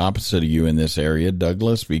probably the opposite of you in this area,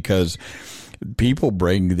 Douglas, because people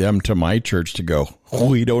bring them to my church to go,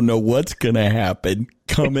 we don't know what's going to happen.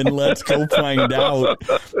 come and let's go find out,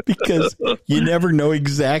 because you never know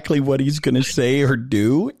exactly what he's going to say or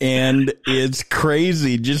do. And it's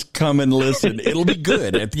crazy. Just come and listen. It'll be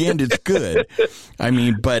good. At the end, it's good. I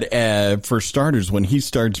mean, but for starters, when he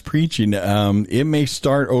starts preaching, it may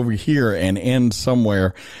start over here and end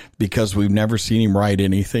somewhere, because we've never seen him write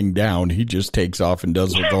anything down. He just takes off and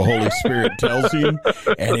does what the Holy Spirit tells him,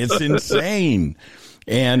 and it's insane.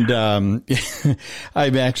 And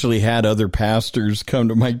I've actually had other pastors come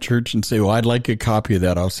to my church and say, well, I'd like a copy of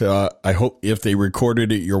that. I'll say, I hope if they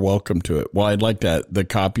recorded it, you're welcome to it. Well, I'd like the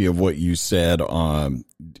copy of what you said.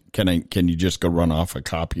 Can you just go run off a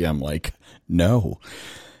copy? I'm like, no,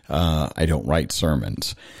 I don't write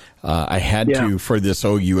sermons. I had to for this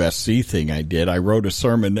OUSC thing I did. I wrote a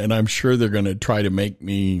sermon, and I'm sure they're going to try to make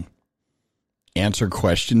me answer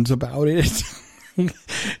questions about it.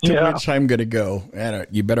 To which I'm going to go,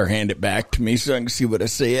 you better hand it back to me so I can see what I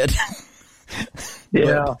said.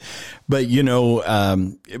 But you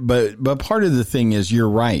know, but part of the thing is, you're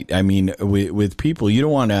right. I mean, with people, you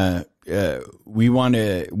don't want to,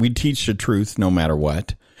 we teach the truth no matter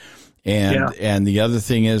what. And the other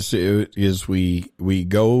thing is we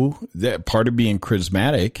go, that part of being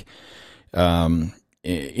charismatic,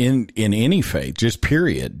 in any faith, just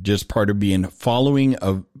period, just part of being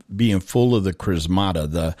being full of the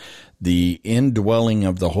charismata, the indwelling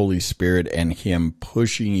of the Holy Spirit and him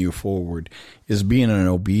pushing you forward, is being an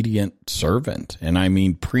obedient servant. And I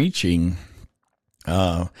mean, preaching,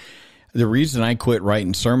 the reason I quit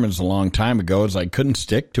writing sermons a long time ago is I couldn't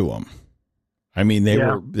stick to them. I mean,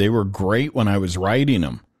 they were great when I was writing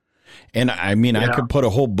them. And I mean, I could put a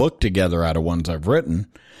whole book together out of ones I've written.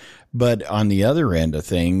 But on the other end of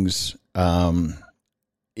things,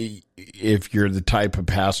 if you're the type of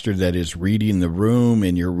pastor that is reading the room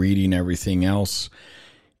and you're reading everything else,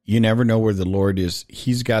 you never know where the Lord is.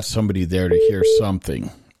 He's got somebody there to hear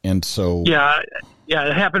something. And so... Yeah,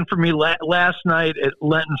 it happened for me last night at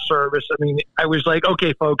Lenten service. I mean, I was like,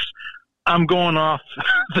 okay, folks, I'm going off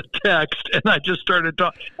the text. And I just started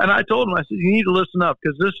talking. And I told him, I said, you need to listen up,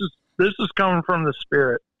 because this is coming from the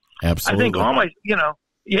Spirit. Absolutely. I think all my,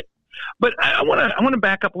 but I want to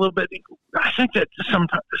back up a little bit. I think that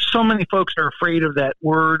so many folks are afraid of that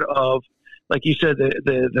word of, like you said,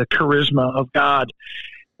 the charisma of God.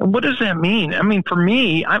 And what does that mean? I mean, for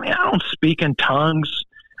me, I don't speak in tongues.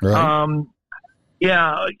 Right.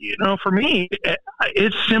 For me,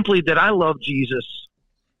 it's simply that I love Jesus,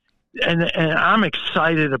 and I'm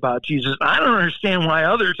excited about Jesus. I don't understand why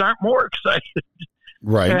others aren't more excited.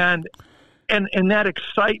 Right. And that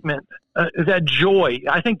excitement, that joy,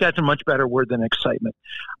 I think that's a much better word than excitement.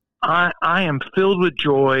 I am filled with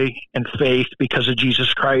joy and faith because of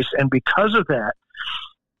Jesus Christ. And because of that,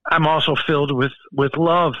 I'm also filled with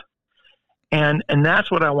love. And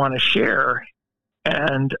that's what I want to share.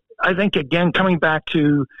 And I think, again, coming back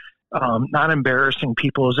to not embarrassing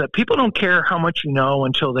people, is that people don't care how much you know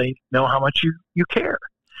until they know how much you care.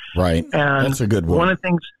 Right. And that's a good one.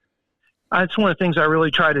 That's one of the things I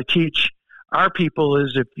really try to teach our people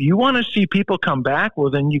is, if you want to see people come back,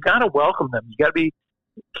 well, then you got to welcome them. You got to be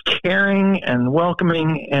caring and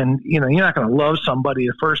welcoming, and you're not going to love somebody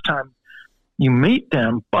the first time you meet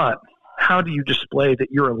them, but how do you display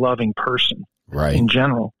that you're a loving person, right, in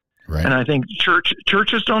general? Right. And I think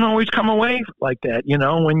churches don't always come away like that.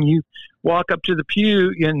 When you walk up to the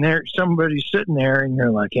pew and somebody's sitting there, and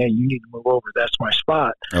you're like, hey, you need to move over. That's my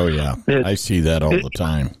spot. Oh yeah, I see that all the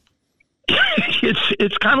time.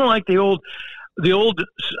 It's kind of like the old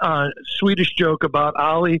Swedish joke about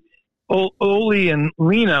Oli and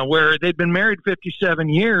Lena, where they'd been married 57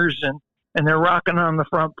 years and they're rocking on the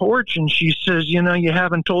front porch, and she says, you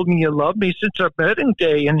haven't told me you love me since our wedding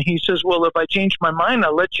day. And he says, well, if I change my mind,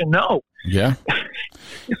 I'll let you know. Yeah.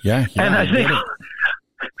 Yeah. And I think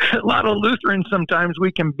a lot of Lutherans, sometimes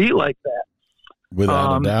we can be like that.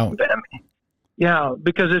 Without a doubt. Yeah,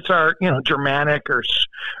 because it's our, Germanic or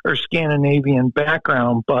Scandinavian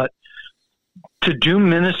background. But to do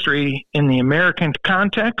ministry in the American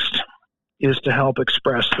context is to help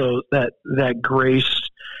express that grace,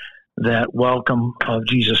 that welcome of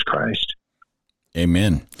Jesus Christ.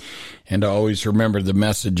 Amen. And always remember, the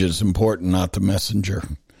message is important, not the messenger.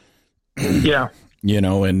 Yeah.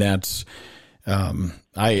 And that's,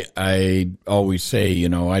 I always say,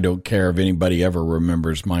 I don't care if anybody ever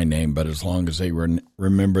remembers my name, but as long as they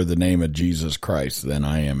remember the name of Jesus Christ, then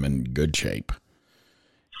I am in good shape.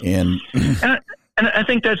 And I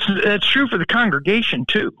think that's true for the congregation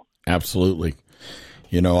too. Absolutely.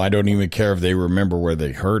 I don't even care if they remember where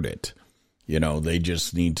they heard it. They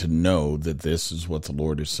just need to know that this is what the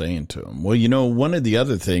Lord is saying to them. Well, one of the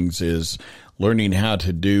other things is learning how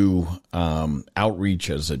to do outreach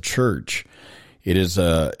as a church. It is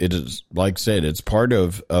like I said, it's part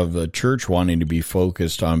of a church wanting to be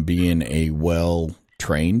focused on being a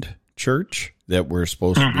well-trained church, that we're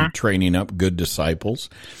supposed to be training up good disciples,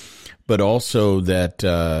 but also that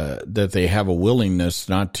they have a willingness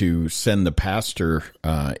not to send the pastor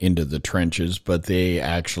into the trenches, but they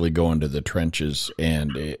actually go into the trenches,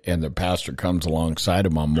 and the pastor comes alongside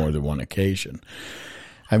them on more than one occasion.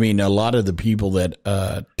 I mean, a lot of the people that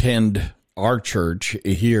attend our church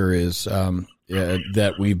here is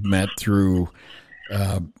that we've met through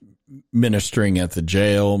ministering at the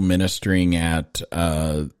jail, ministering at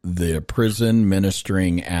the prison,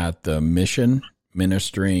 ministering at the mission,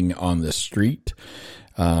 ministering on the street,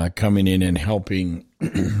 coming in and helping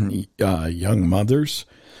young mothers,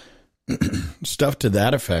 stuff to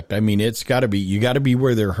that effect. I mean, you got to be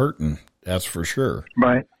where they're hurting. That's for sure.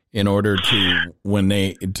 Right. In order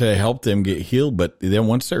to help them get healed. But then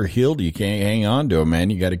once they're healed, you can't hang on to them, man.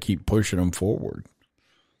 You got to keep pushing them forward.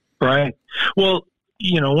 Right. Well,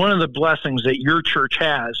 one of the blessings that your church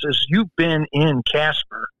has is you've been in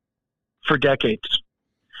Casper for decades.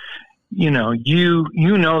 You know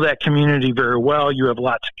that community very well. You have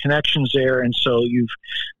lots of connections there, and so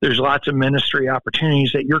there's lots of ministry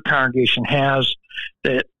opportunities that your congregation has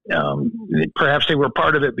that perhaps they were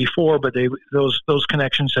part of it before, but those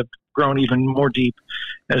connections have grown even more deep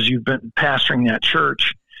as you've been pastoring that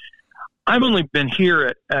church. I've only been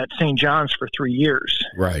here at St. John's for 3 years,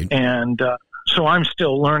 right? And so I'm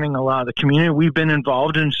still learning a lot of the community. We've been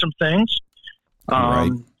involved in some things,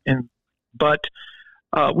 right? But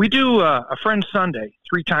we do a Friends Sunday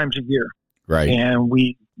 3 times a year, right? And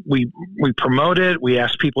we promote it. We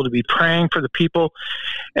ask people to be praying for the people,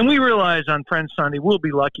 and we realize on Friends Sunday we'll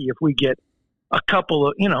be lucky if we get a couple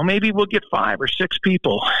of, maybe we'll get 5 or 6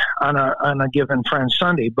 people on a given Friends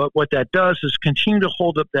Sunday. But what that does is continue to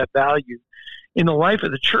hold up that value in the life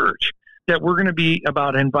of the church, that we're going to be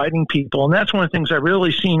about inviting people. And that's one of the things I've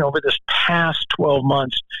really seen over this past 12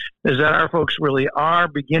 months is that our folks really are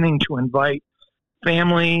beginning to invite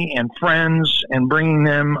family and friends and bringing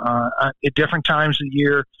them at different times of the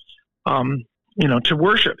year, to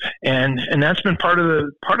worship. And that's been part of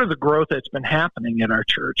the growth that's been happening at our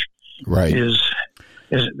church. Right. Is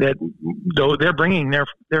that though they're bringing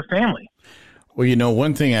their family. Well,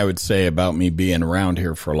 one thing I would say about me being around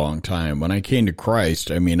here for a long time, when I came to Christ,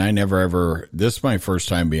 I mean, this is my first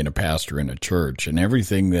time being a pastor in a church, and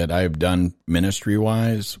everything that I've done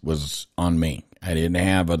ministry-wise was on me. I didn't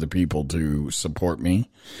have other people to support me.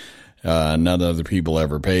 None of other people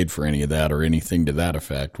ever paid for any of that or anything to that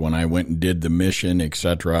effect. When I went and did the mission,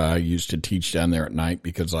 etc., I used to teach down there at night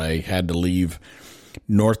because I had to leave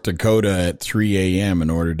North Dakota at 3 a.m. in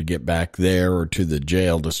order to get back there or to the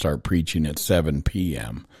jail to start preaching at 7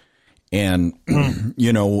 p.m. And,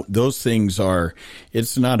 those things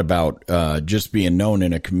it's not about just being known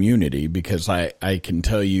in a community, because I can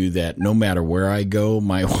tell you that no matter where I go,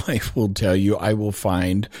 my wife will tell you I will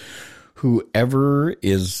find whoever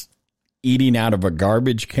is eating out of a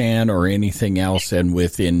garbage can or anything else, and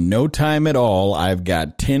within no time at all, I've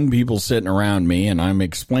got 10 people sitting around me, and I'm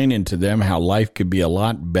explaining to them how life could be a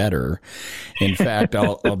lot better. In fact,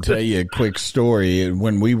 I'll tell you a quick story.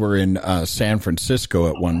 When we were in San Francisco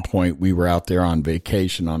at one point, we were out there on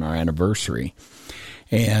vacation on our anniversary.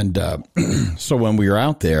 And so when we were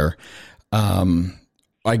out there,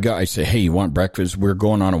 I said, hey, you want breakfast? We're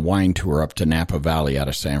going on a wine tour up to Napa Valley out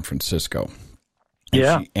of San Francisco.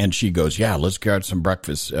 And she goes, yeah, let's grab some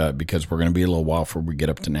breakfast because we're going to be a little while before we get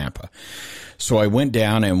up to Napa. So I went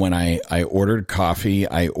down, and when I ordered coffee,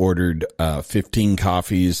 I ordered 15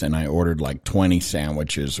 coffees, and I ordered like 20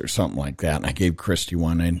 sandwiches or something like that. And I gave Christy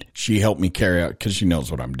one, and she helped me carry out because she knows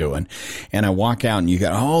what I'm doing. And I walk out, and you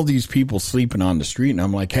got all these people sleeping on the street, and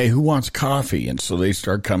I'm like, hey, who wants coffee? And so they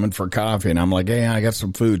start coming for coffee, and I'm like, hey, I got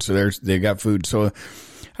some food. So they got food. So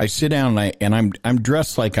I sit down, and I'm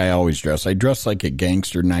dressed like I always dress. I dress like a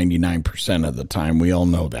gangster 99% of the time. We all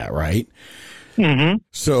know that, right? Mm-hmm.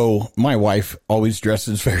 So my wife always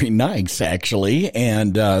dresses very nice, actually.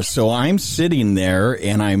 And so I'm sitting there,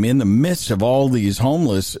 and I'm in the midst of all these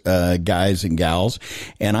homeless guys and gals.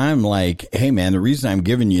 And I'm like, hey, man, the reason I'm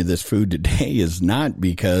giving you this food today is not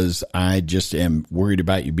because I just am worried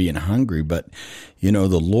about you being hungry, but the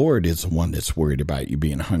Lord is the one that's worried about you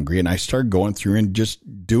being hungry. And I started going through and just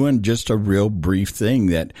doing just a real brief thing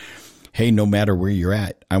that, hey, no matter where you're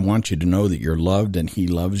at, I want you to know that you're loved and he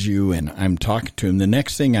loves you. And I'm talking to him. The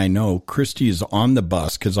next thing I know, Christy is on the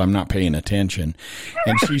bus because I'm not paying attention.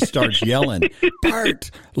 And she starts yelling, Bart,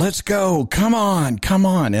 let's go. Come on.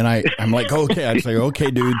 And I'm like, okay. I say, okay,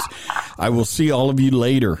 dudes, I will see all of you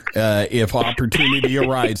later if opportunity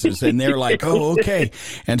arises. And they're like, oh, okay.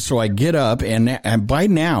 And so I get up, and by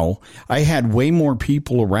now I had way more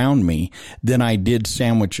people around me than I did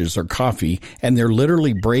sandwiches or coffee. And they're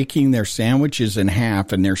literally breaking their sandwiches in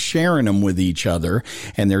half, and they're sharing them with each other,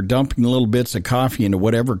 and they're dumping little bits of coffee into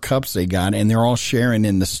whatever cups they got, and they're all sharing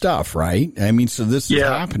in the stuff, right? I mean, so this is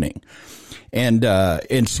happening. And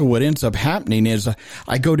so what ends up happening is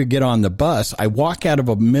I go to get on the bus. I walk out of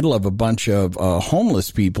the middle of a bunch of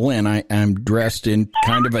homeless people, and I'm dressed in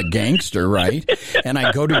kind of a gangster, right? And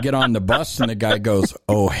I go to get on the bus, and the guy goes,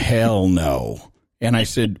 "Oh, hell no." And I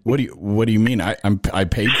said, what do you mean? I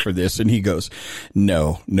paid for this. And he goes,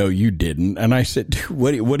 no, you didn't. And I said,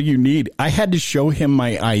 what do you need? I had to show him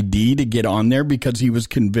my ID to get on there because he was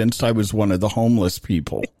convinced I was one of the homeless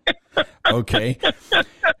people. Okay.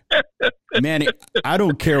 Man, I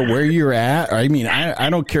don't care where you're at. I mean, I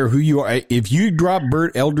don't care who you are. If you drop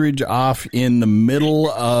Burt Eldridge off in the middle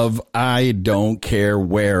of, I don't care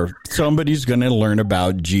where, somebody's going to learn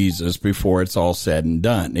about Jesus before it's all said and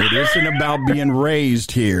done. It isn't about being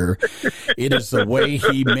raised here. It is the way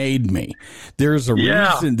he made me. There's a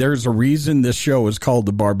reason this show is called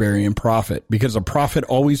The Barbarian Prophet, because a prophet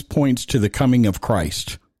always points to the coming of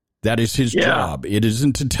Christ. That is his job. It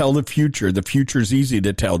isn't to tell the future. The future's easy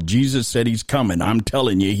to tell. Jesus said he's coming. I'm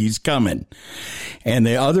telling you, he's coming. And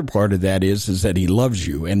the other part of that is that he loves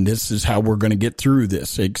you, and this is how we're going to get through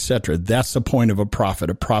this, etc. That's the point of a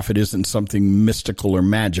prophet. A prophet isn't something mystical or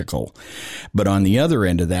magical. But on the other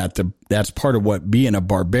end of that, that's part of what being a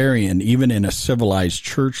barbarian, even in a civilized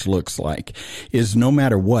church, looks like, is no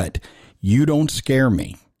matter what, you don't scare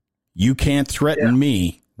me. You can't threaten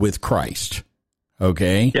me with Christ.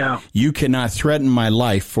 Okay. Yeah. You cannot threaten my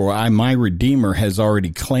life, for my Redeemer has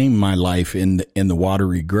already claimed my life in the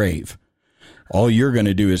watery grave. All you're going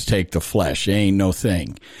to do is take the flesh. It ain't no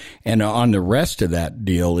thing. And on the rest of that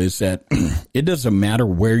deal is that it doesn't matter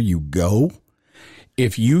where you go.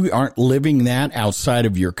 If you aren't living that outside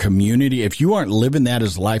of your community, if you aren't living that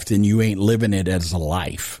as life, then you ain't living it as a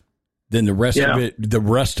life. Then the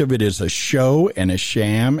rest of it is a show and a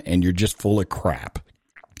sham, and you're just full of crap.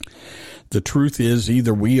 The truth is,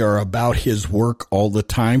 either we are about his work all the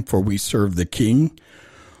time, for we serve the King,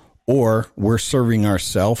 or we're serving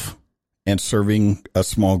ourselves and serving a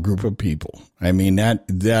small group of people. I mean,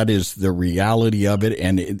 that is the reality of it.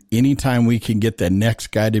 And anytime we can get the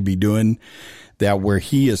next guy to be doing that, where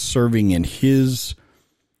he is serving in his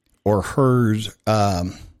or hers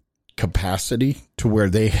capacity, to where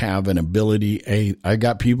they have an ability. I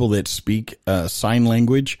got people that speak sign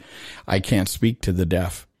language. I can't speak to the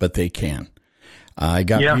deaf, but they can. I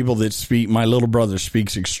got people that speak. My little brother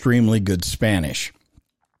speaks extremely good Spanish.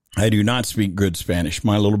 I do not speak good Spanish.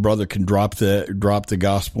 My little brother can drop the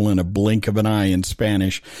gospel in a blink of an eye in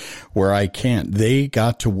Spanish, where I can't. They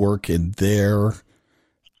got to work in their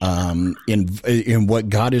in what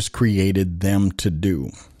God has created them to do.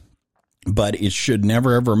 But it should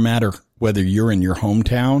never, ever matter whether you're in your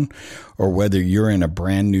hometown or whether you're in a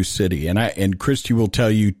brand new city. And Christy will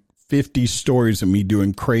tell you 50 stories of me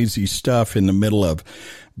doing crazy stuff in the middle of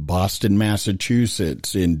Boston,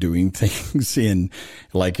 Massachusetts, and doing things in,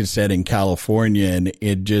 like I said, in California. And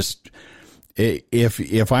it just,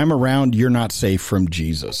 if I'm around, you're not safe from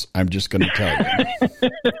Jesus. I'm just going to tell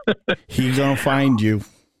you. He's going to find you.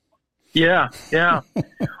 Yeah.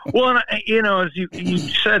 Well, and, as you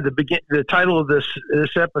said, the title of this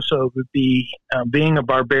episode would be being a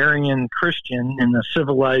barbarian Christian in the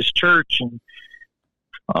civilized church, and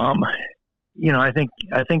I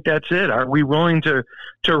think that's it. Are we willing to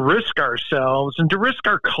risk ourselves and to risk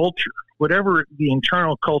our culture, whatever the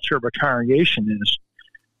internal culture of a congregation is,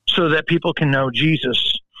 so that people can know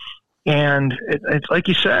Jesus? And it's like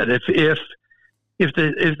you said, if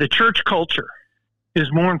the church culture is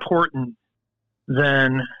more important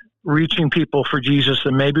than reaching people for Jesus,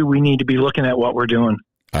 then maybe we need to be looking at what we're doing.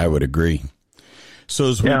 I would agree.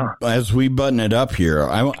 So as we button it up here,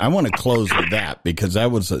 I want to close with that, because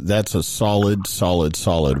that's a solid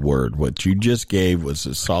word. What you just gave was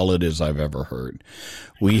as solid as I've ever heard.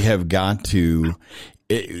 We have got to,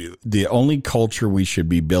 the only culture we should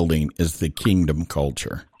be building is the kingdom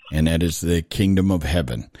culture, and that is the kingdom of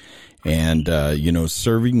heaven. And,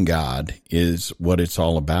 serving God is what it's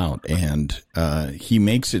all about. And he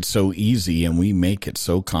makes it so easy, and we make it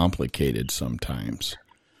so complicated sometimes.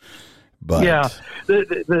 But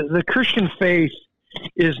the Christian faith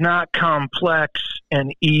is not complex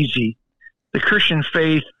and easy. The Christian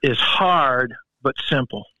faith is hard but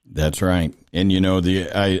simple. That's right. And you know,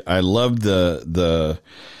 I love the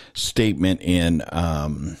statement in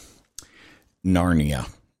Narnia.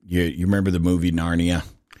 You remember the movie Narnia?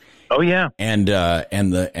 Oh yeah.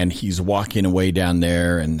 And he's walking away down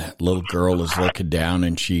there, and that little girl is looking down,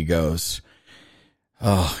 and she goes,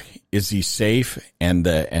 "Oh, is he safe?" And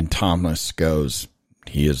Thomas goes,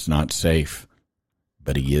 "He is not safe,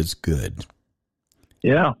 but he is good."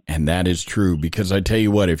 Yeah. And that is true, because I tell you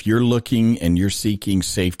what, if you're looking and you're seeking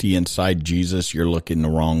safety inside Jesus, you're looking the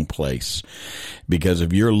wrong place. Because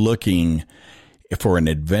if you're looking for an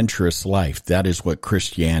adventurous life, that is what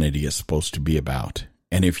Christianity is supposed to be about.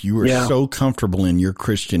 And if you are so comfortable in your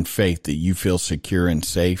Christian faith that you feel secure and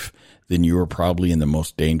safe, then you are probably in the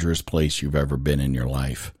most dangerous place you've ever been in your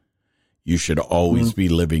life. You should always be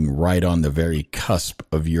living right on the very cusp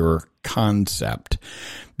of your concept,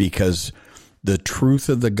 because the truth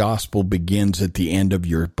of the gospel begins at the end of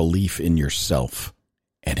your belief in yourself,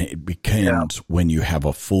 and it begins when you have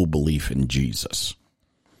a full belief in Jesus.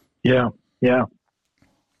 Yeah, yeah.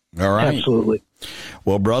 All right. Absolutely.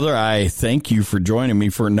 Well, brother, I thank you for joining me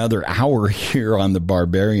for another hour here on the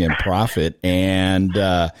Barbarian Prophet, and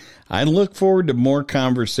I look forward to more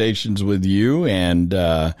conversations with you, and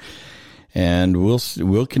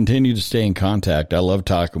we'll continue to stay in contact. I love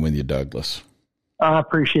talking with you, Douglas. I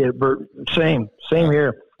appreciate it, Bert. Same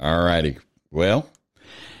here. All righty. Well,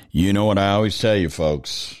 you know what I always tell you,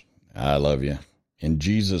 folks. I love you, and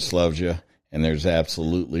Jesus loves you, and there's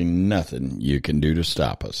absolutely nothing you can do to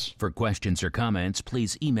stop us. For questions or comments,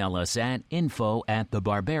 please email us at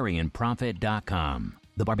info@thebarbarianprophet.com.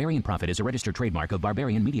 The Barbarian Prophet is a registered trademark of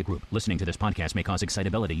Barbarian Media Group. Listening to this podcast may cause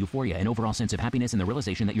excitability, euphoria, and overall sense of happiness and the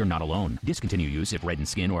realization that you're not alone. Discontinue use if reddened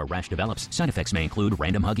skin or a rash develops. Side effects may include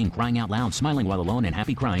random hugging, crying out loud, smiling while alone, and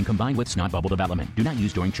happy crying combined with snot bubble development. Do not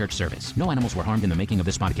use during church service. No animals were harmed in the making of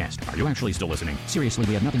this podcast. Are you actually still listening? Seriously,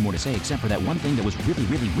 we have nothing more to say except for that one thing that was really,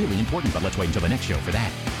 really, really important, but let's wait until the next show for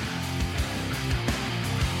that.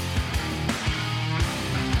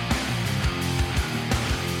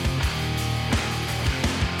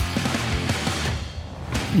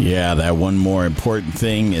 Yeah, that one more important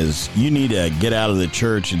thing is you need to get out of the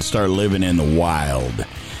church and start living in the wild.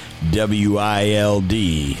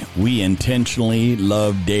 W.I.L.D. We intentionally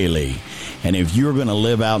love daily. And if you're going to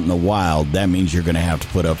live out in the wild, that means you're going to have to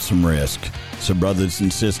put up some risk. So brothers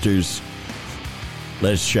and sisters,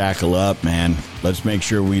 let's shackle up, man. Let's make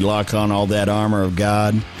sure we lock on all that armor of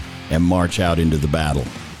God and march out into the battle.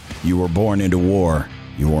 You were born into war.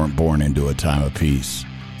 You weren't born into a time of peace.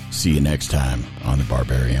 See you next time on the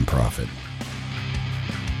Barbarian Prophet.